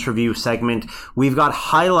feature interview segment, we've got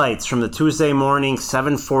highlights from the Tuesday morning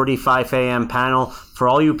 7:45 a.m. panel. For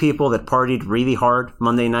all you people that partied really hard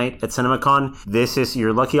Monday night at CinemaCon, this is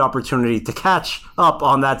your lucky opportunity to catch up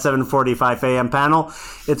on that 7:45 a.m. panel.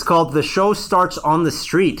 It's called The Show Starts on the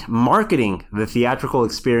Street, Marketing the Theatrical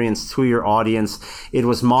Experience to Your Audience. It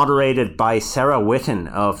was moderated by Sarah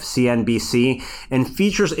Whitten of CNBC and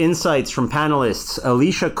features insights from panelists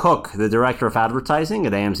Alicia Cook, the Director of Advertising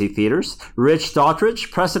at AMC Theaters, Rich Daughtridge,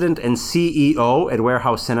 President and CEO at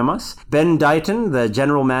Warehouse Cinemas, Ben Dighton, the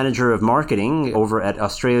General Manager of Marketing over at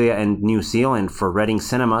Australia and New Zealand for Reading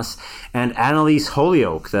Cinemas, and Annalise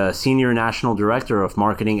Holyoke, the Senior National Director of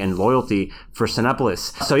Marketing and Loyalty for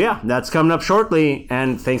Cinepolis. So yeah, that's coming up shortly,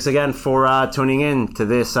 and thanks again for tuning in to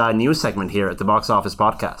this news segment here at the Box Office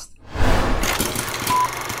Podcast.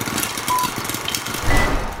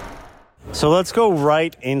 So let's go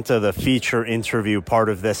right into the feature interview part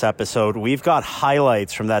of this episode. We've got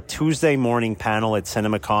highlights from that Tuesday morning panel at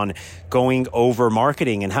CinemaCon going over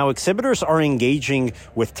marketing and how exhibitors are engaging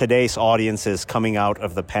with today's audiences coming out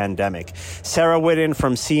of the pandemic. Sarah Whitten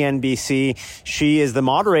from CNBC, she is the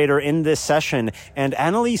moderator in this session, and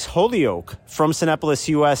Annalise Holyoke from Cinepolis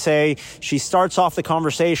USA, she starts off the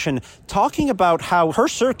conversation talking about how her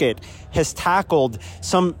circuit has tackled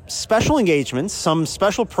some special engagements, some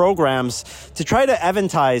special programs to try to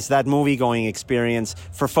eventize that movie-going experience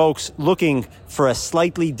for folks looking for a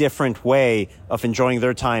slightly different way of enjoying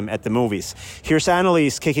their time at the movies. Here's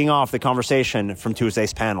Annalise kicking off the conversation from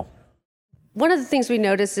Tuesday's panel. One of the things we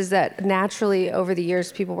noticed is that naturally over the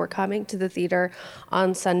years, people were coming to the theater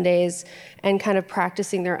on Sundays and kind of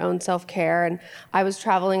practicing their own self-care. And I was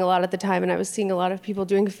traveling a lot at the time, and I was seeing a lot of people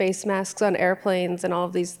doing face masks on airplanes and all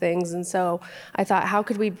of these things. And so I thought, how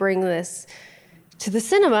could we bring this to the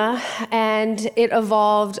cinema? And it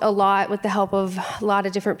evolved a lot with the help of a lot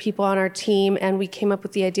of different people on our team. And we came up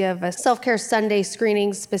with the idea of a self-care Sunday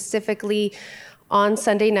screening specifically on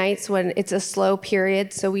Sunday nights when it's a slow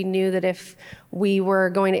period. So we knew that if we were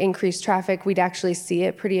going to increase traffic, we'd actually see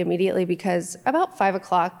it pretty immediately, because about 5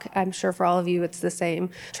 o'clock, I'm sure for all of you it's the same,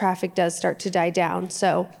 traffic does start to die down.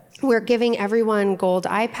 So we're giving everyone gold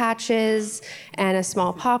eye patches and a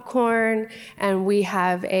small popcorn, and we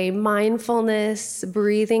have a mindfulness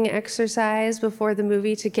breathing exercise before the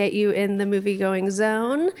movie to get you in the movie-going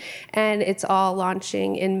zone. And it's all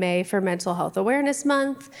launching in May for Mental Health Awareness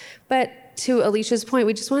Month. But to Alicia's point,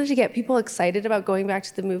 we just wanted to get people excited about going back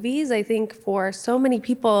to the movies. I think for so many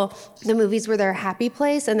people, the movies were their happy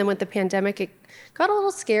place, and then with the pandemic, it got a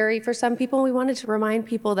little scary for some people. We wanted to remind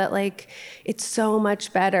people that, like, it's so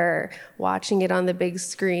much better watching it on the big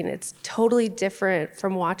screen. It's totally different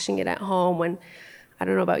from watching it at home when, I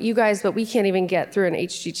don't know about you guys, but we can't even get through an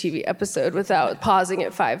HGTV episode without pausing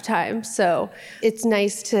it 5 times. So it's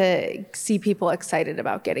nice to see people excited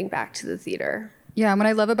about getting back to the theater. Yeah, and what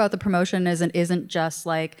I love about the promotion is it isn't just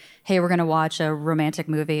like, hey, we're going to watch a romantic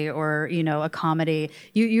movie or, a comedy.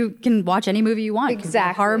 You can watch any movie you want.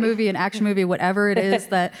 Exactly. A horror movie, an action movie, whatever it is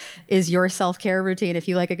that is your self-care routine. If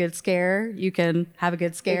you like a good scare, you can have a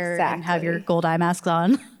good scare and have your gold eye masks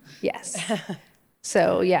on. Yes.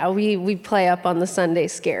 So, yeah, we play up on the Sunday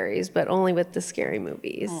scaries, but only with the scary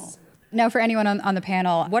movies. Oh. Now, for anyone on the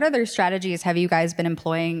panel, what other strategies have you guys been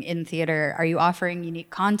employing in theater? Are you offering unique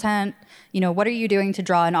content? What are you doing to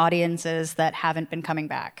draw in audiences that haven't been coming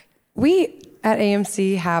back? We at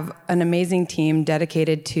AMC have an amazing team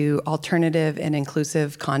dedicated to alternative and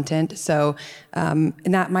inclusive content. So, and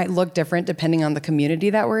that might look different depending on the community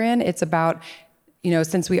that we're in. It's about,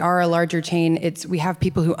 since we are a larger chain, we have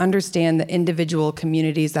people who understand the individual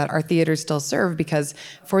communities that our theaters still serve, because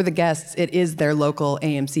for the guests, it is their local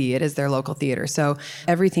AMC, it is their local theater. So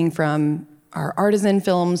everything from our artisan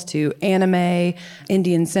films to anime,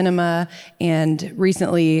 Indian cinema, and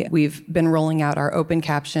recently we've been rolling out our open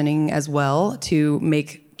captioning as well to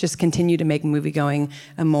continue to make moviegoing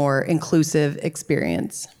a more inclusive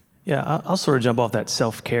experience. Yeah, I'll sort of jump off that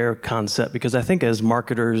self-care concept, because I think as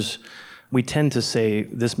marketers, we tend to say,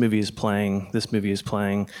 this movie is playing, this movie is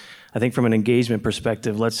playing. I think from an engagement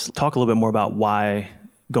perspective, let's talk a little bit more about why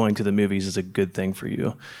going to the movies is a good thing for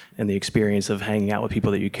you and the experience of hanging out with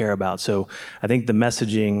people that you care about. So I think the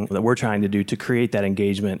messaging that we're trying to do to create that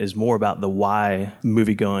engagement is more about the why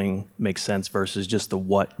movie going makes sense versus just the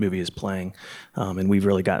what movie is playing. And we've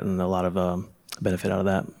really gotten a lot of benefit out of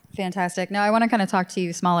that. Fantastic. Now I want to kind of talk to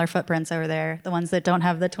you smaller footprints over there, the ones that don't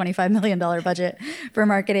have the $25 million budget for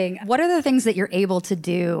marketing. What are the things that you're able to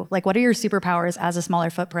do? Like, what are your superpowers as a smaller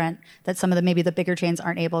footprint that some of the bigger chains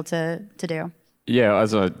aren't able to do? Yeah,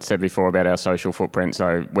 as I said before about our social footprint,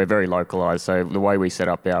 so we're very localised. So the way we set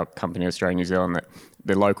up our company, Australia New Zealand, that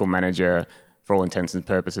the local manager, for all intents and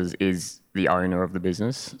purposes, is the owner of the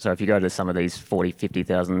business. So if you go to some of these 40,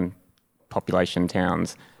 50,000 population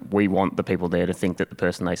towns, we want the people there to think that the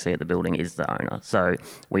person they see at the building is the owner. So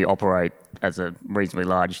we operate as a reasonably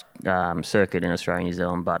large circuit in Australia, New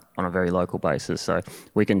Zealand, but on a very local basis. So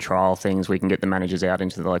we can trial things, we can get the managers out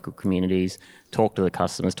into the local communities, talk to the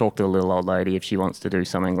customers, talk to the little old lady. If she wants to do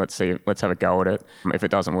something, let's have a go at it. If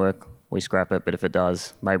it doesn't work, we scrap it, but if it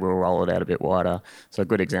does, maybe we'll roll it out a bit wider. So a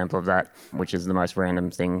good example of that, which is the most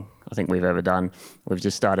random thing I think we've ever done, we've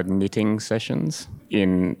just started knitting sessions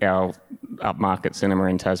in our upmarket cinema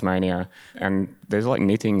in Tasmania, and there's like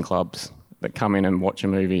knitting clubs that come in and watch a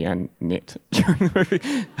movie and knit during the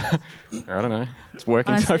movie. I don't know. It's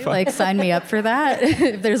working. Honestly, so far. like, sign me up for that.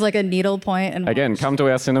 If there's like a needle point and again, come to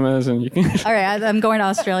our cinemas and you can. All right, I'm going to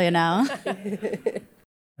Australia now.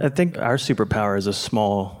 I think our superpower as a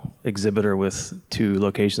small exhibitor with 2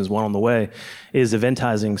 locations, one on the way, is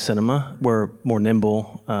eventizing cinema. We're more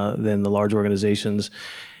nimble than the large organizations.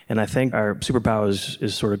 And I think our superpower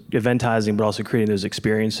is sort of eventizing, but also creating those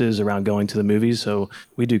experiences around going to the movies. So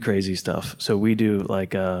we do crazy stuff. So we do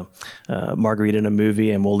like a margarita in a movie,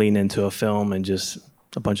 and we'll lean into a film and just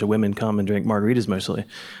a bunch of women come and drink margaritas mostly.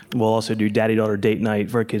 We'll also do daddy-daughter date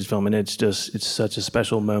night for a kids' film, and it's such a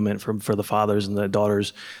special moment for the fathers and the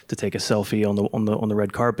daughters to take a selfie on the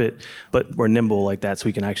red carpet. But we're nimble like that, so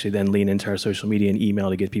we can actually then lean into our social media and email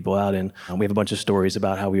to get people out. And we have a bunch of stories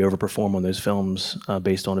about how we overperform on those films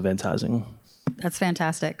based on eventizing. That's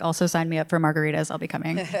fantastic. Also sign me up for margaritas. I'll be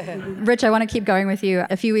coming. Rich, I want to keep going with you.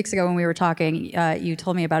 A few weeks ago when we were talking, you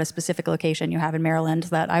told me about a specific location you have in Maryland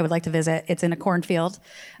that I would like to visit. It's in a cornfield.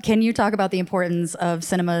 Can you talk about the importance of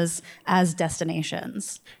cinemas as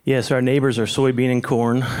destinations? Yes, our neighbors are soybean and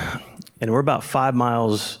corn, and we're about 5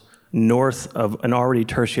 miles north of an already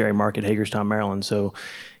tertiary market, Hagerstown, Maryland. So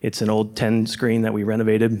it's an old 10 screen that we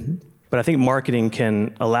renovated. But I think marketing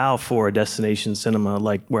can allow for a destination cinema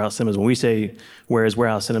like Warehouse Cinemas. When we say, where is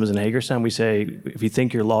Warehouse Cinemas in Hagerstown, we say, if you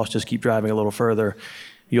think you're lost, just keep driving a little further.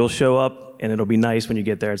 You'll show up and it'll be nice when you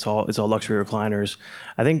get there. It's all luxury recliners.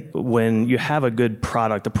 I think when you have a good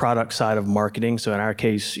product, the product side of marketing, so in our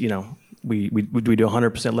case, we do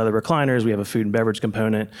 100% leather recliners. We have a food and beverage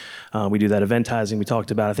component. We do that eventising we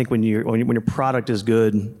talked about. I think when your product is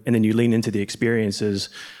good and then you lean into the experiences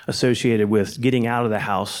associated with getting out of the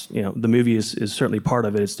house, the movie is certainly part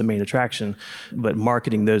of it. It's the main attraction. But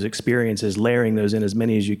marketing those experiences, layering those in as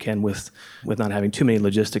many as you can with not having too many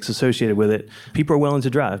logistics associated with it. People are willing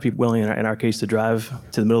to drive. People are willing, in our case, to drive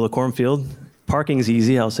to the middle of the cornfield. Parking's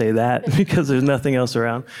easy, I'll say that, because there's nothing else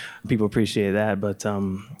around. People appreciate that, but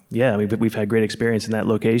we've had great experience in that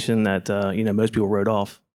location that most people wrote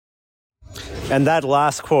off. And that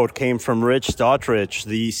last quote came from Rich Doddridge,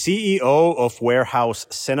 the CEO of Warehouse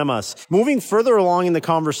Cinemas. Moving further along in the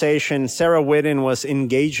conversation, Sarah Whitten was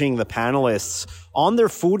engaging the panelists on their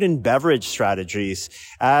food and beverage strategies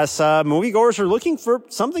as moviegoers are looking for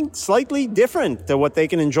something slightly different than what they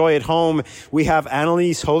can enjoy at home. We have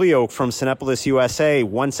Annalise Holyoke from Cinepolis USA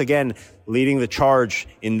once again leading the charge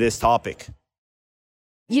in this topic.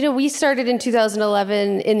 We started in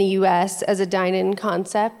 2011 in the US as a dine-in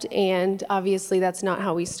concept, and obviously that's not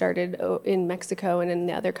how we started in Mexico and in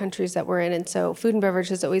the other countries that we're in. And so food and beverage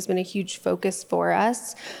has always been a huge focus for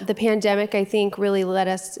us. The pandemic, I think, really let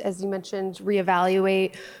us, as you mentioned,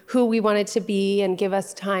 reevaluate who we wanted to be and give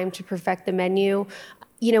us time to perfect the menu.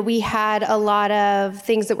 We had a lot of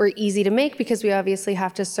things that were easy to make because we obviously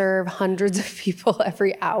have to serve hundreds of people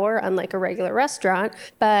every hour, unlike a regular restaurant.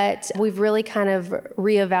 But we've really kind of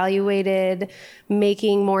reevaluated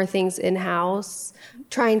making more things in-house,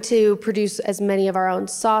 trying to produce as many of our own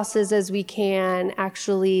sauces as we can,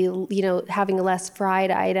 actually, having less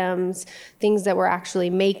fried items, things that we're actually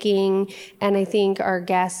making. And I think our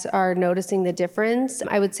guests are noticing the difference.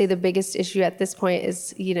 I would say the biggest issue at this point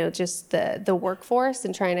is, just the workforce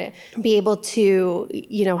and trying to be able to,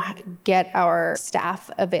 get our staff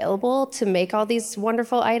available to make all these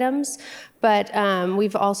wonderful items. But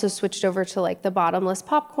we've also switched over to the bottomless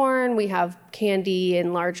popcorn. We have candy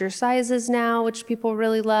in larger sizes now, which people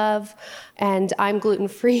really love. And I'm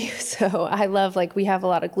gluten-free, so I love, we have a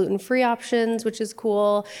lot of gluten-free options, which is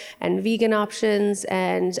cool, and vegan options.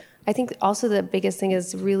 And I think also the biggest thing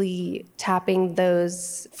is really tapping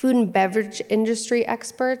those food and beverage industry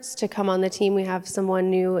experts to come on the team. We have someone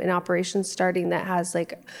new in operations starting that has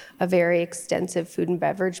a very extensive food and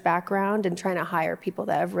beverage background, and trying to hire people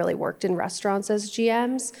that have really worked in restaurants as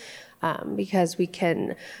GMs. Because we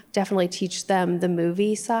can definitely teach them the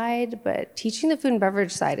movie side, but teaching the food and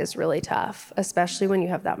beverage side is really tough, especially when you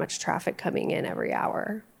have that much traffic coming in every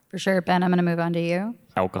hour. For sure. Ben, I'm going to move on to you.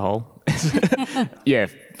 Alcohol. Yeah,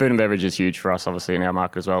 food and beverage is huge for us, obviously, in our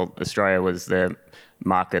market as well. Australia was the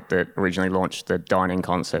market that originally launched the dining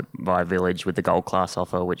concept via Village with the gold class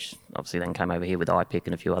offer, which obviously then came over here with iPick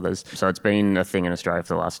and a few others. So it's been a thing in Australia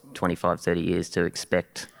for the last 25, 30 years to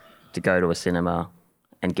expect to go to a cinema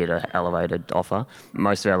and get an elevated offer.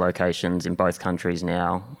 Most of our locations in both countries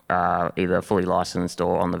now are either fully licensed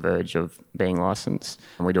or on the verge of being licensed.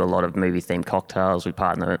 And we do a lot of movie-themed cocktails. We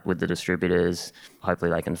partner with the distributors.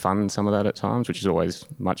 Hopefully they can fund some of that at times, which is always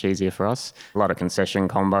much easier for us. A lot of concession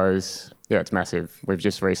combos. Yeah, it's massive. We've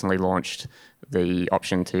just recently launched the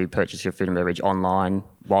option to purchase your food and beverage online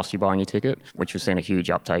whilst you're buying your ticket, which we've seen a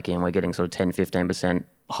huge uptake in. We're getting sort of 10-15%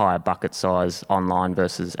 higher bucket size online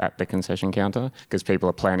versus at the concession counter because people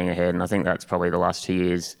are planning ahead. And I think that's probably the last 2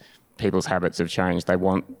 years, people's habits have changed. They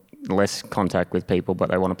want less contact with people, but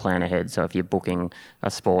they want to plan ahead. So if you're booking a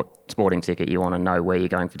sporting ticket, you want to know where you're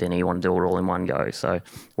going for dinner. You want to do it all in one go. So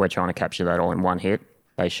we're trying to capture that all in one hit.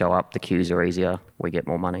 They show up, the queues are easier, we get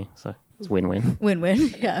more money. So it's win-win.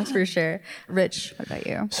 Win-win, yeah, for sure. Rich, what about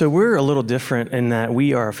you? So we're a little different in that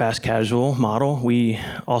we are a fast casual model. We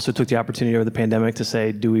also took the opportunity over the pandemic to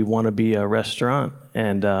say, do we want to be a restaurant?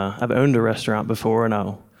 And I've owned a restaurant before, and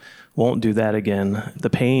I'll won't do that again. The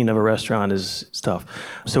pain of a restaurant is tough.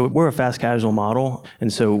 So we're a fast casual model,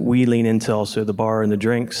 and so we lean into also the bar and the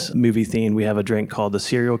drinks. Movie themed, we have a drink called the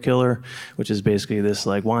Serial Killer, which is basically this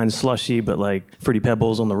like wine slushy, but like Fruity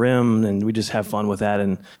Pebbles on the rim, and we just have fun with that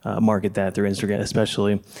and market that through Instagram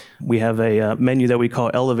especially. We have a menu that we call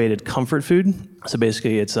Elevated Comfort Food. So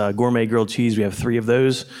basically it's gourmet grilled cheese. We have 3 of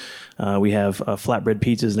those. We have flatbread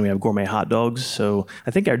pizzas, and we have gourmet hot dogs. So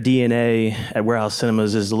I think our DNA at Warehouse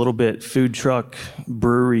Cinemas is a little bit food truck,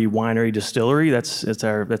 brewery, winery, distillery. That's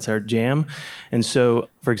our jam. And so,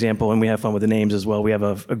 for example, and we have fun with the names as well, we have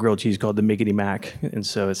a grilled cheese called the Miggity Mac. And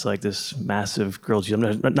so it's like this massive grilled cheese. I'm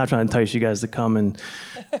not trying to entice you guys to come and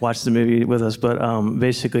watch the movie with us, but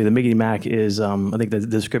basically the Miggity Mac is, I think the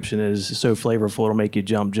description is so flavorful it'll make you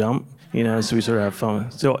jump. So we sort of have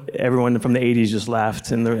fun. So everyone from the 80s just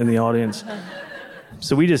laughed in the audience.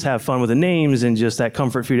 So we just have fun with the names and just that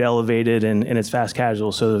comfort food elevated, and it's fast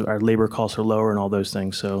casual, so our labor costs are lower and all those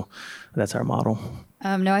things. So that's our model.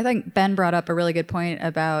 No, I think Ben brought up a really good point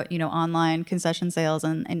about, online concession sales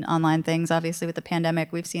and online things. Obviously, with the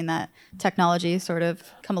pandemic, we've seen that technology sort of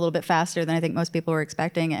come a little bit faster than I think most people were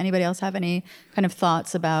expecting. Anybody else have any kind of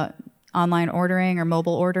thoughts about online ordering or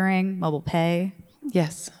mobile pay?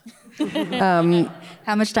 Yes.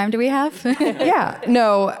 How much time do we have?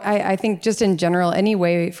 I think just in general, any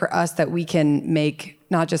way for us that we can make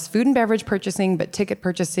not just food and beverage purchasing, but ticket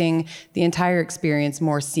purchasing, the entire experience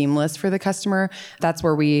more seamless for the customer. That's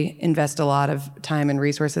where we invest a lot of time and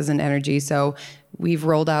resources and energy. So we've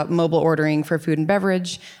rolled out mobile ordering for food and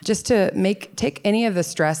beverage just to take any of the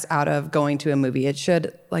stress out of going to a movie. It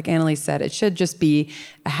should, like Annalise said, it should just be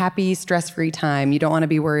a happy, stress-free time. You don't want to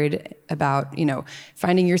be worried about,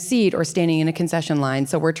 finding your seat or standing in a concession line.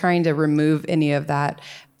 So we're trying to remove any of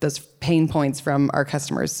those pain points from our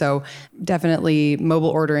customers. So definitely mobile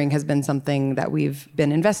ordering has been something that we've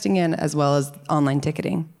been investing in, as well as online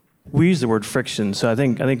ticketing. We use the word friction. So I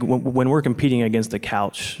think when we're competing against the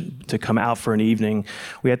couch to come out for an evening,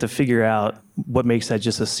 we have to figure out what makes that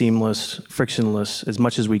just a seamless, frictionless, as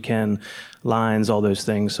much as we can, lines, all those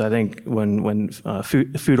things. So I think when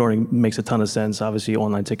food ordering makes a ton of sense, obviously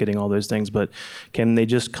online ticketing, all those things, but can they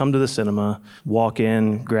just come to the cinema, walk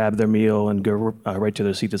in, grab their meal, and go right to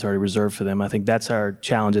their seat that's already reserved for them? I think that's our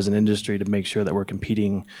challenge as an industry, to make sure that we're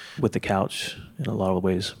competing with the couch in a lot of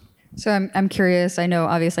ways. So I'm curious, I know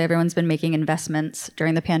obviously everyone's been making investments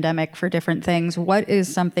during the pandemic for different things. What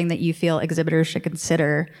is something that you feel exhibitors should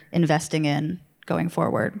consider investing in going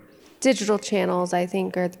forward? Digital channels, I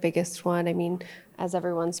think, are the biggest one. I mean, as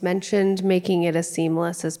everyone's mentioned, making it as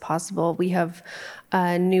seamless as possible. We have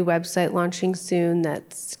a new website launching soon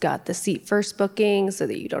that's got the seat first booking, so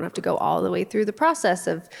that you don't have to go all the way through the process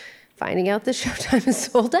of finding out the showtime is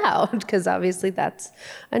sold out, because obviously that's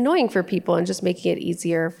annoying for people, and just making it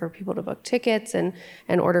easier for people to book tickets and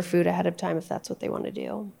order food ahead of time if that's what they want to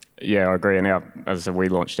do. Yeah, I agree. And as I said, we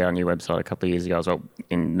launched our new website a couple of years ago as well,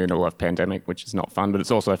 in the middle of pandemic, which is not fun, but it's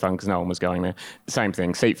also fun because no one was going there. Same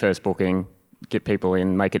thing, seat first booking, get people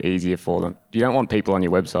in, make it easier for them. You don't want people on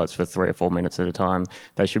your websites for 3 or 4 minutes at a time.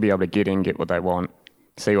 They should be able to get in, get what they want,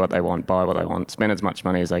 see what they want, buy what they want, spend as much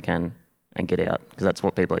money as they can, and get out, because that's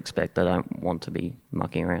what people expect. They don't want to be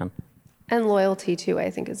mucking around. And loyalty too, I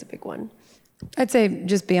think, is a big one. I'd say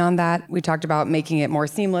just beyond that, we talked about making it more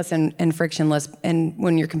seamless and frictionless. And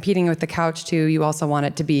when you're competing with the couch too, you also want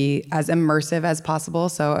it to be as immersive as possible.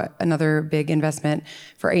 So another big investment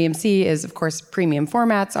for AMC is, of course, premium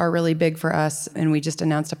formats are really big for us. And we just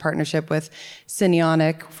announced a partnership with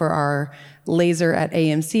Cinionic for our Laser at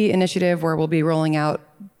AMC initiative, where we'll be rolling out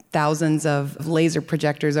thousands of laser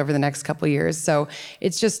projectors over the next couple of years. So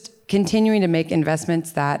it's just continuing to make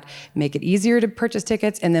investments that make it easier to purchase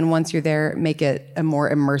tickets, and then once you're there, make it a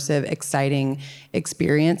more immersive, exciting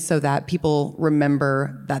experience, so that people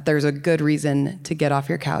remember that there's a good reason to get off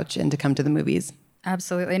your couch and to come to the movies.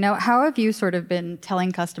 Absolutely. Now, how have you sort of been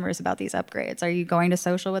telling customers about these upgrades? Are you going to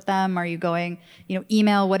social with them? Are you going,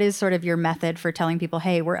 email? What is sort of your method for telling people,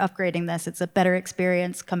 hey, we're upgrading this, it's a better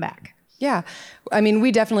experience, come back? Yeah. I mean,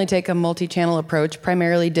 we definitely take a multi-channel approach,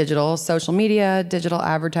 primarily digital, social media, digital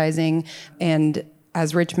advertising, and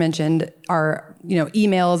as Rich mentioned, our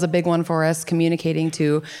email is a big one for us, communicating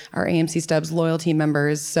to our AMC Stubs loyalty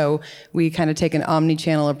members. So we kind of take an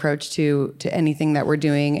omni-channel approach to anything that we're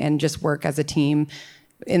doing, and just work as a team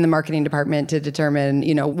in the marketing department to determine,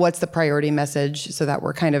 what's the priority message, so that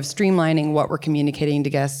we're kind of streamlining what we're communicating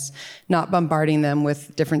to guests, not bombarding them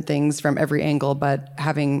with different things from every angle, but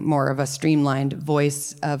having more of a streamlined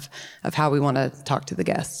voice of how we want to talk to the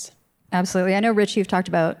guests. Absolutely. I know, Rich, you've talked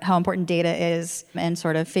about how important data is and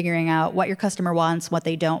sort of figuring out what your customer wants, what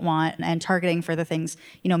they don't want, and targeting for the things,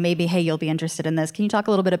 maybe, hey, you'll be interested in this. Can you talk a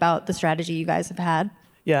little bit about the strategy you guys have had?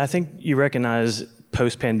 Yeah, I think you recognize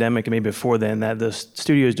post-pandemic and maybe before then that the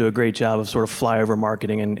studios do a great job of sort of flyover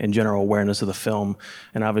marketing and general awareness of the film.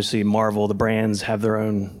 And obviously Marvel, the brands have their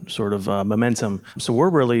own sort of momentum. So we're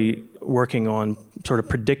really working on sort of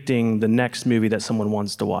predicting the next movie that someone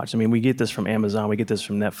wants to watch. I mean, we get this from Amazon, we get this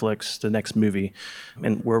from Netflix, the next movie.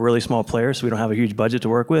 And we're a really small player, so we don't have a huge budget to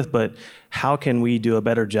work with, but how can we do a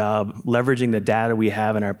better job leveraging the data we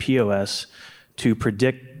have in our POS to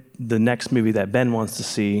predict the next movie that Ben wants to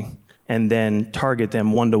see and then target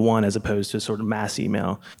them one-to-one as opposed to sort of mass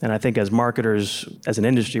email. And I think as marketers, as an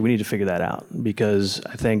industry, we need to figure that out because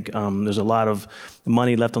I think there's a lot of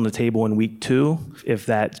money left on the table in week 2. If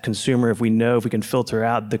that consumer, if we can filter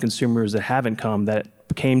out the consumers that haven't come, that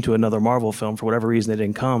came to another Marvel film for whatever reason they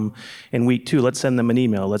didn't come in week 2, let's send them an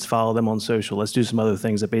email, let's follow them on social, let's do some other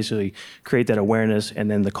things that basically create that awareness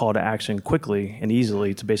and then the call to action quickly and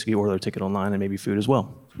easily to basically order their ticket online and maybe food as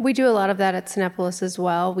well. We do a lot of that at Cinepolis as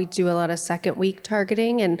well. We do a lot of second week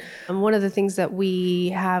targeting. And one of the things that we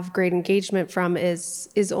have great engagement from is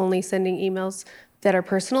only sending emails that are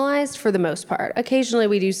personalized for the most part. Occasionally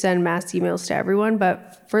we do send mass emails to everyone,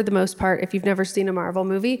 but for the most part, if you've never seen a Marvel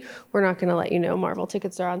movie, we're not gonna let you know Marvel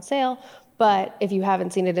tickets are on sale. But if you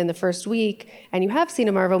haven't seen it in the first week and you have seen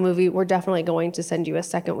a Marvel movie, we're definitely going to send you a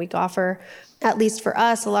second week offer. At least for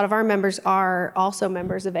us, a lot of our members are also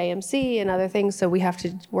members of AMC and other things, so we have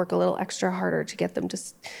to work a little extra harder to get them to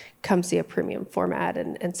come see a premium format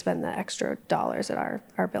and spend the extra dollars at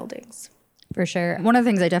our buildings. For sure. One of the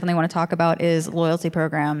things I definitely want to talk about is loyalty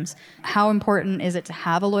programs. How important is it to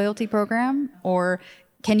have a loyalty program? Or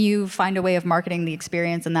can you find a way of marketing the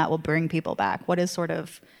experience and that will bring people back? What is sort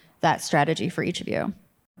of that strategy for each of you?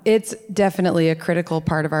 It's definitely a critical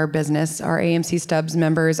part of our business. Our AMC Stubs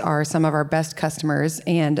members are some of our best customers.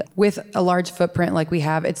 And with a large footprint like we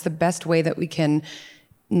have, it's the best way that we can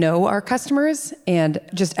know our customers. And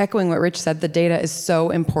just echoing what Rich said, the data is so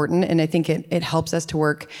important. And I think it helps us to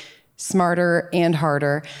work smarter and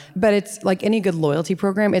harder. But it's like any good loyalty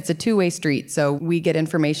program, it's a two-way street. So we get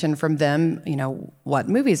information from them, what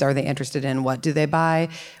movies are they interested in? What do they buy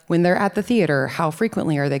when they're at the theater? How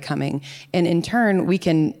frequently are they coming? And in turn, we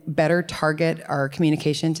can better target our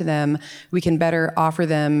communication to them. We can better offer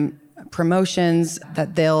them promotions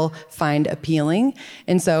that they'll find appealing.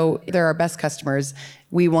 And so they're our best customers.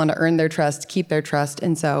 We want to earn their trust, keep their trust,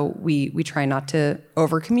 and so we try not to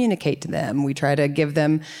over-communicate to them. We try to give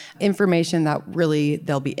them information that really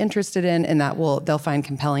they'll be interested in and that they'll find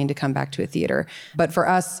compelling to come back to a theater. But for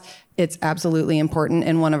us, it's absolutely important,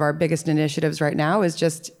 and one of our biggest initiatives right now is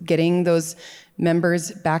just getting those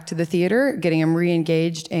members back to the theater, getting them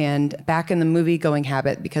re-engaged and back in the movie-going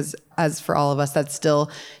habit, because as for all of us, that's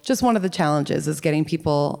still just one of the challenges, is getting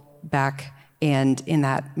people back and in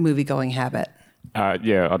that movie-going habit. I'd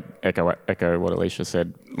echo what Alicia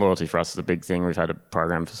said. Loyalty for us is a big thing. We've had a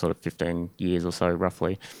program for sort of 15 years or so,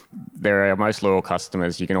 roughly. They're our most loyal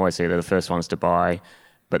customers. You can always see they're the first ones to buy,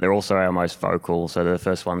 but they're also our most vocal. So they're the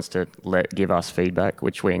first ones to give us feedback,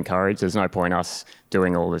 which we encourage. There's no point us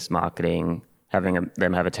doing all this marketing, having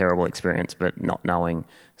them have a terrible experience, but not knowing.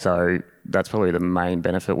 So that's probably the main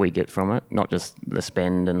benefit we get from it, not just the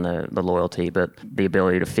spend and the loyalty, but the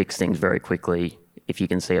ability to fix things very quickly. If you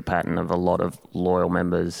can see a pattern of a lot of loyal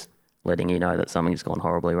members letting you know that something's gone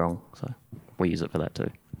horribly wrong. So we use it for that too.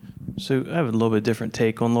 So I have a little bit different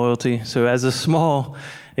take on loyalty. So as a small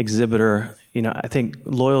exhibitor, I think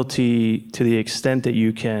loyalty, to the extent that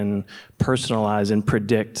you can personalize and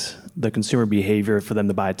predict the consumer behavior for them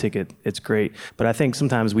to buy a ticket, it's great. But I think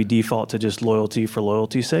sometimes we default to just loyalty for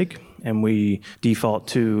loyalty's sake, and we default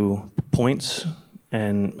to points.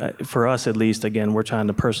 And for us, at least, again, we're trying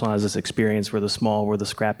to personalize this experience. We're the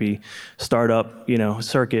scrappy startup,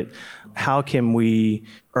 circuit. How can we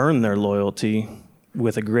earn their loyalty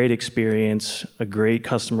with a great experience, a great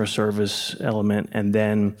customer service element, and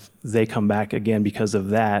then they come back again because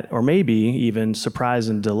of that, or maybe even surprise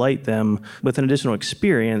and delight them with an additional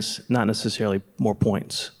experience, not necessarily more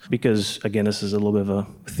points. Because again, this is a little bit of a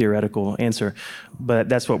theoretical answer, but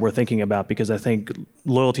that's what we're thinking about, because I think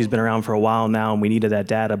loyalty's been around for a while now and we needed that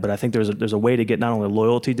data, but I think there's a way to get not only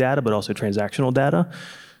loyalty data, but also transactional data,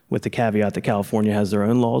 with the caveat that California has their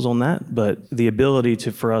own laws on that. But the ability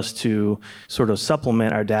for us to sort of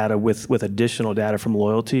supplement our data with additional data from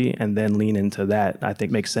loyalty and then lean into that, I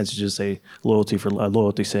think makes sense to just say loyalty for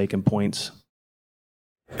loyalty's sake and points.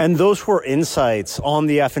 And those were insights on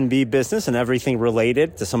the F&B business and everything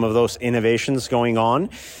related to some of those innovations going on.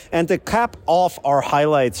 And to cap off our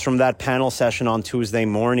highlights from that panel session on Tuesday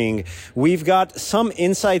morning, we've got some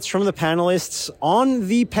insights from the panelists on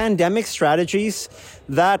the pandemic strategies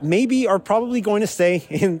that maybe are probably going to stay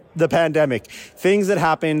in the pandemic. Things that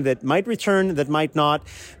happen that might return, that might not.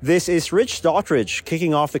 This is Rich Daughtridge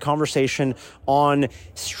kicking off the conversation on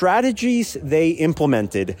strategies they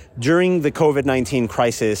implemented during the COVID-19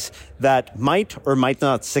 crisis that might or might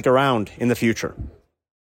not stick around in the future.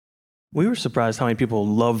 We were surprised how many people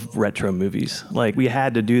love retro movies. Like, we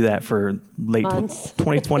had to do that for late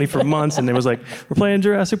 2020 for months, and it was like, we're playing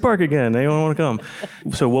Jurassic Park again. Anyone want to come?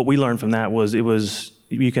 So what we learned from that was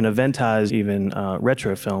you can eventize even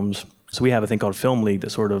retro films. So we have a thing called Film League that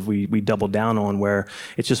sort of we double down on, where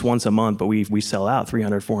it's just once a month, but we sell out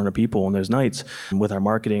 300, 400 people on those nights with our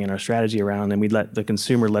marketing and our strategy around, and we let the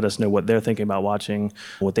consumer let us know what they're thinking about watching,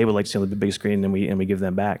 what they would like to see on the big screen, and we give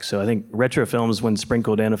them back. So I think retro films, when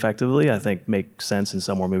sprinkled in effectively, I think make sense and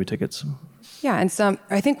sell more movie tickets. Yeah, and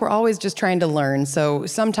I think we're always just trying to learn. So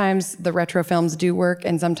sometimes the retro films do work,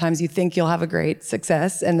 and sometimes you think you'll have a great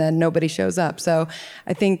success, and then nobody shows up. So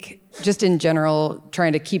I think just in general,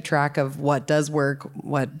 trying to keep track of what does work,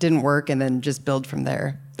 what didn't work, and then just build from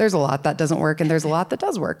there. There's a lot that doesn't work, and there's a lot that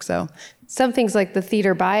does work. So some things like the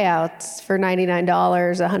theater buyouts for $99,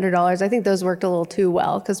 $100, I think those worked a little too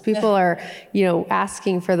well, because people are,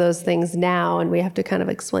 asking for those things now, and we have to kind of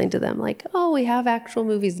explain to them like, oh, we have actual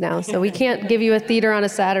movies now, so we can't give you a theater on a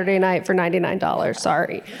Saturday night for $99.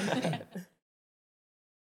 Sorry.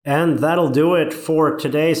 And that'll do it for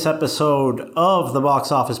today's episode of the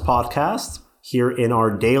Box Office Podcast, here in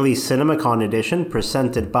our daily CinemaCon edition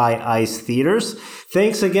presented by ICE Theaters.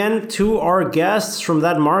 Thanks again to our guests from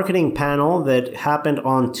that marketing panel that happened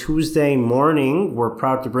on Tuesday morning. We're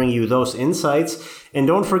proud to bring you those insights. And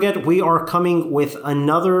don't forget, we are coming with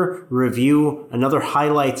another review, another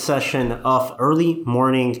highlight session of early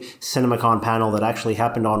morning CinemaCon panel that actually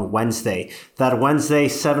happened on Wednesday. That Wednesday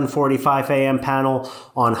 7:45 a.m. panel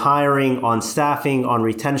on hiring, on staffing, on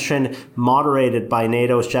retention, moderated by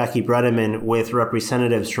NATO's Jackie Bredeman with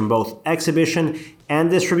representatives from both exhibition and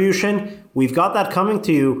distribution. We've got that coming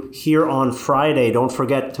to you here on Friday. Don't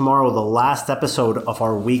forget, tomorrow, the last episode of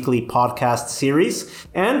our weekly podcast series.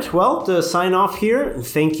 And, well, to sign off here,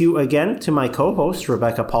 thank you again to my co-hosts,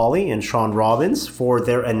 Rebecca Pauley and Sean Robbins, for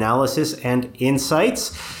their analysis and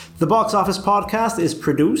insights. The Box Office Podcast is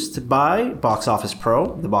produced by Box Office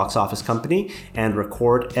Pro, the box office company, and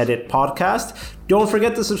Record Edit Podcast. Don't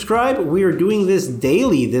forget to subscribe. We are doing this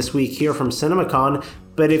daily this week here from CinemaCon.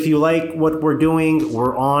 But if you like what we're doing,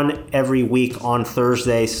 we're on every week on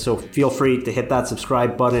Thursdays, so feel free to hit that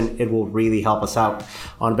subscribe button. It will really help us out.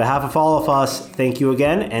 On behalf of all of us, thank you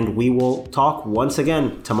again, and we will talk once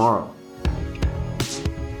again tomorrow.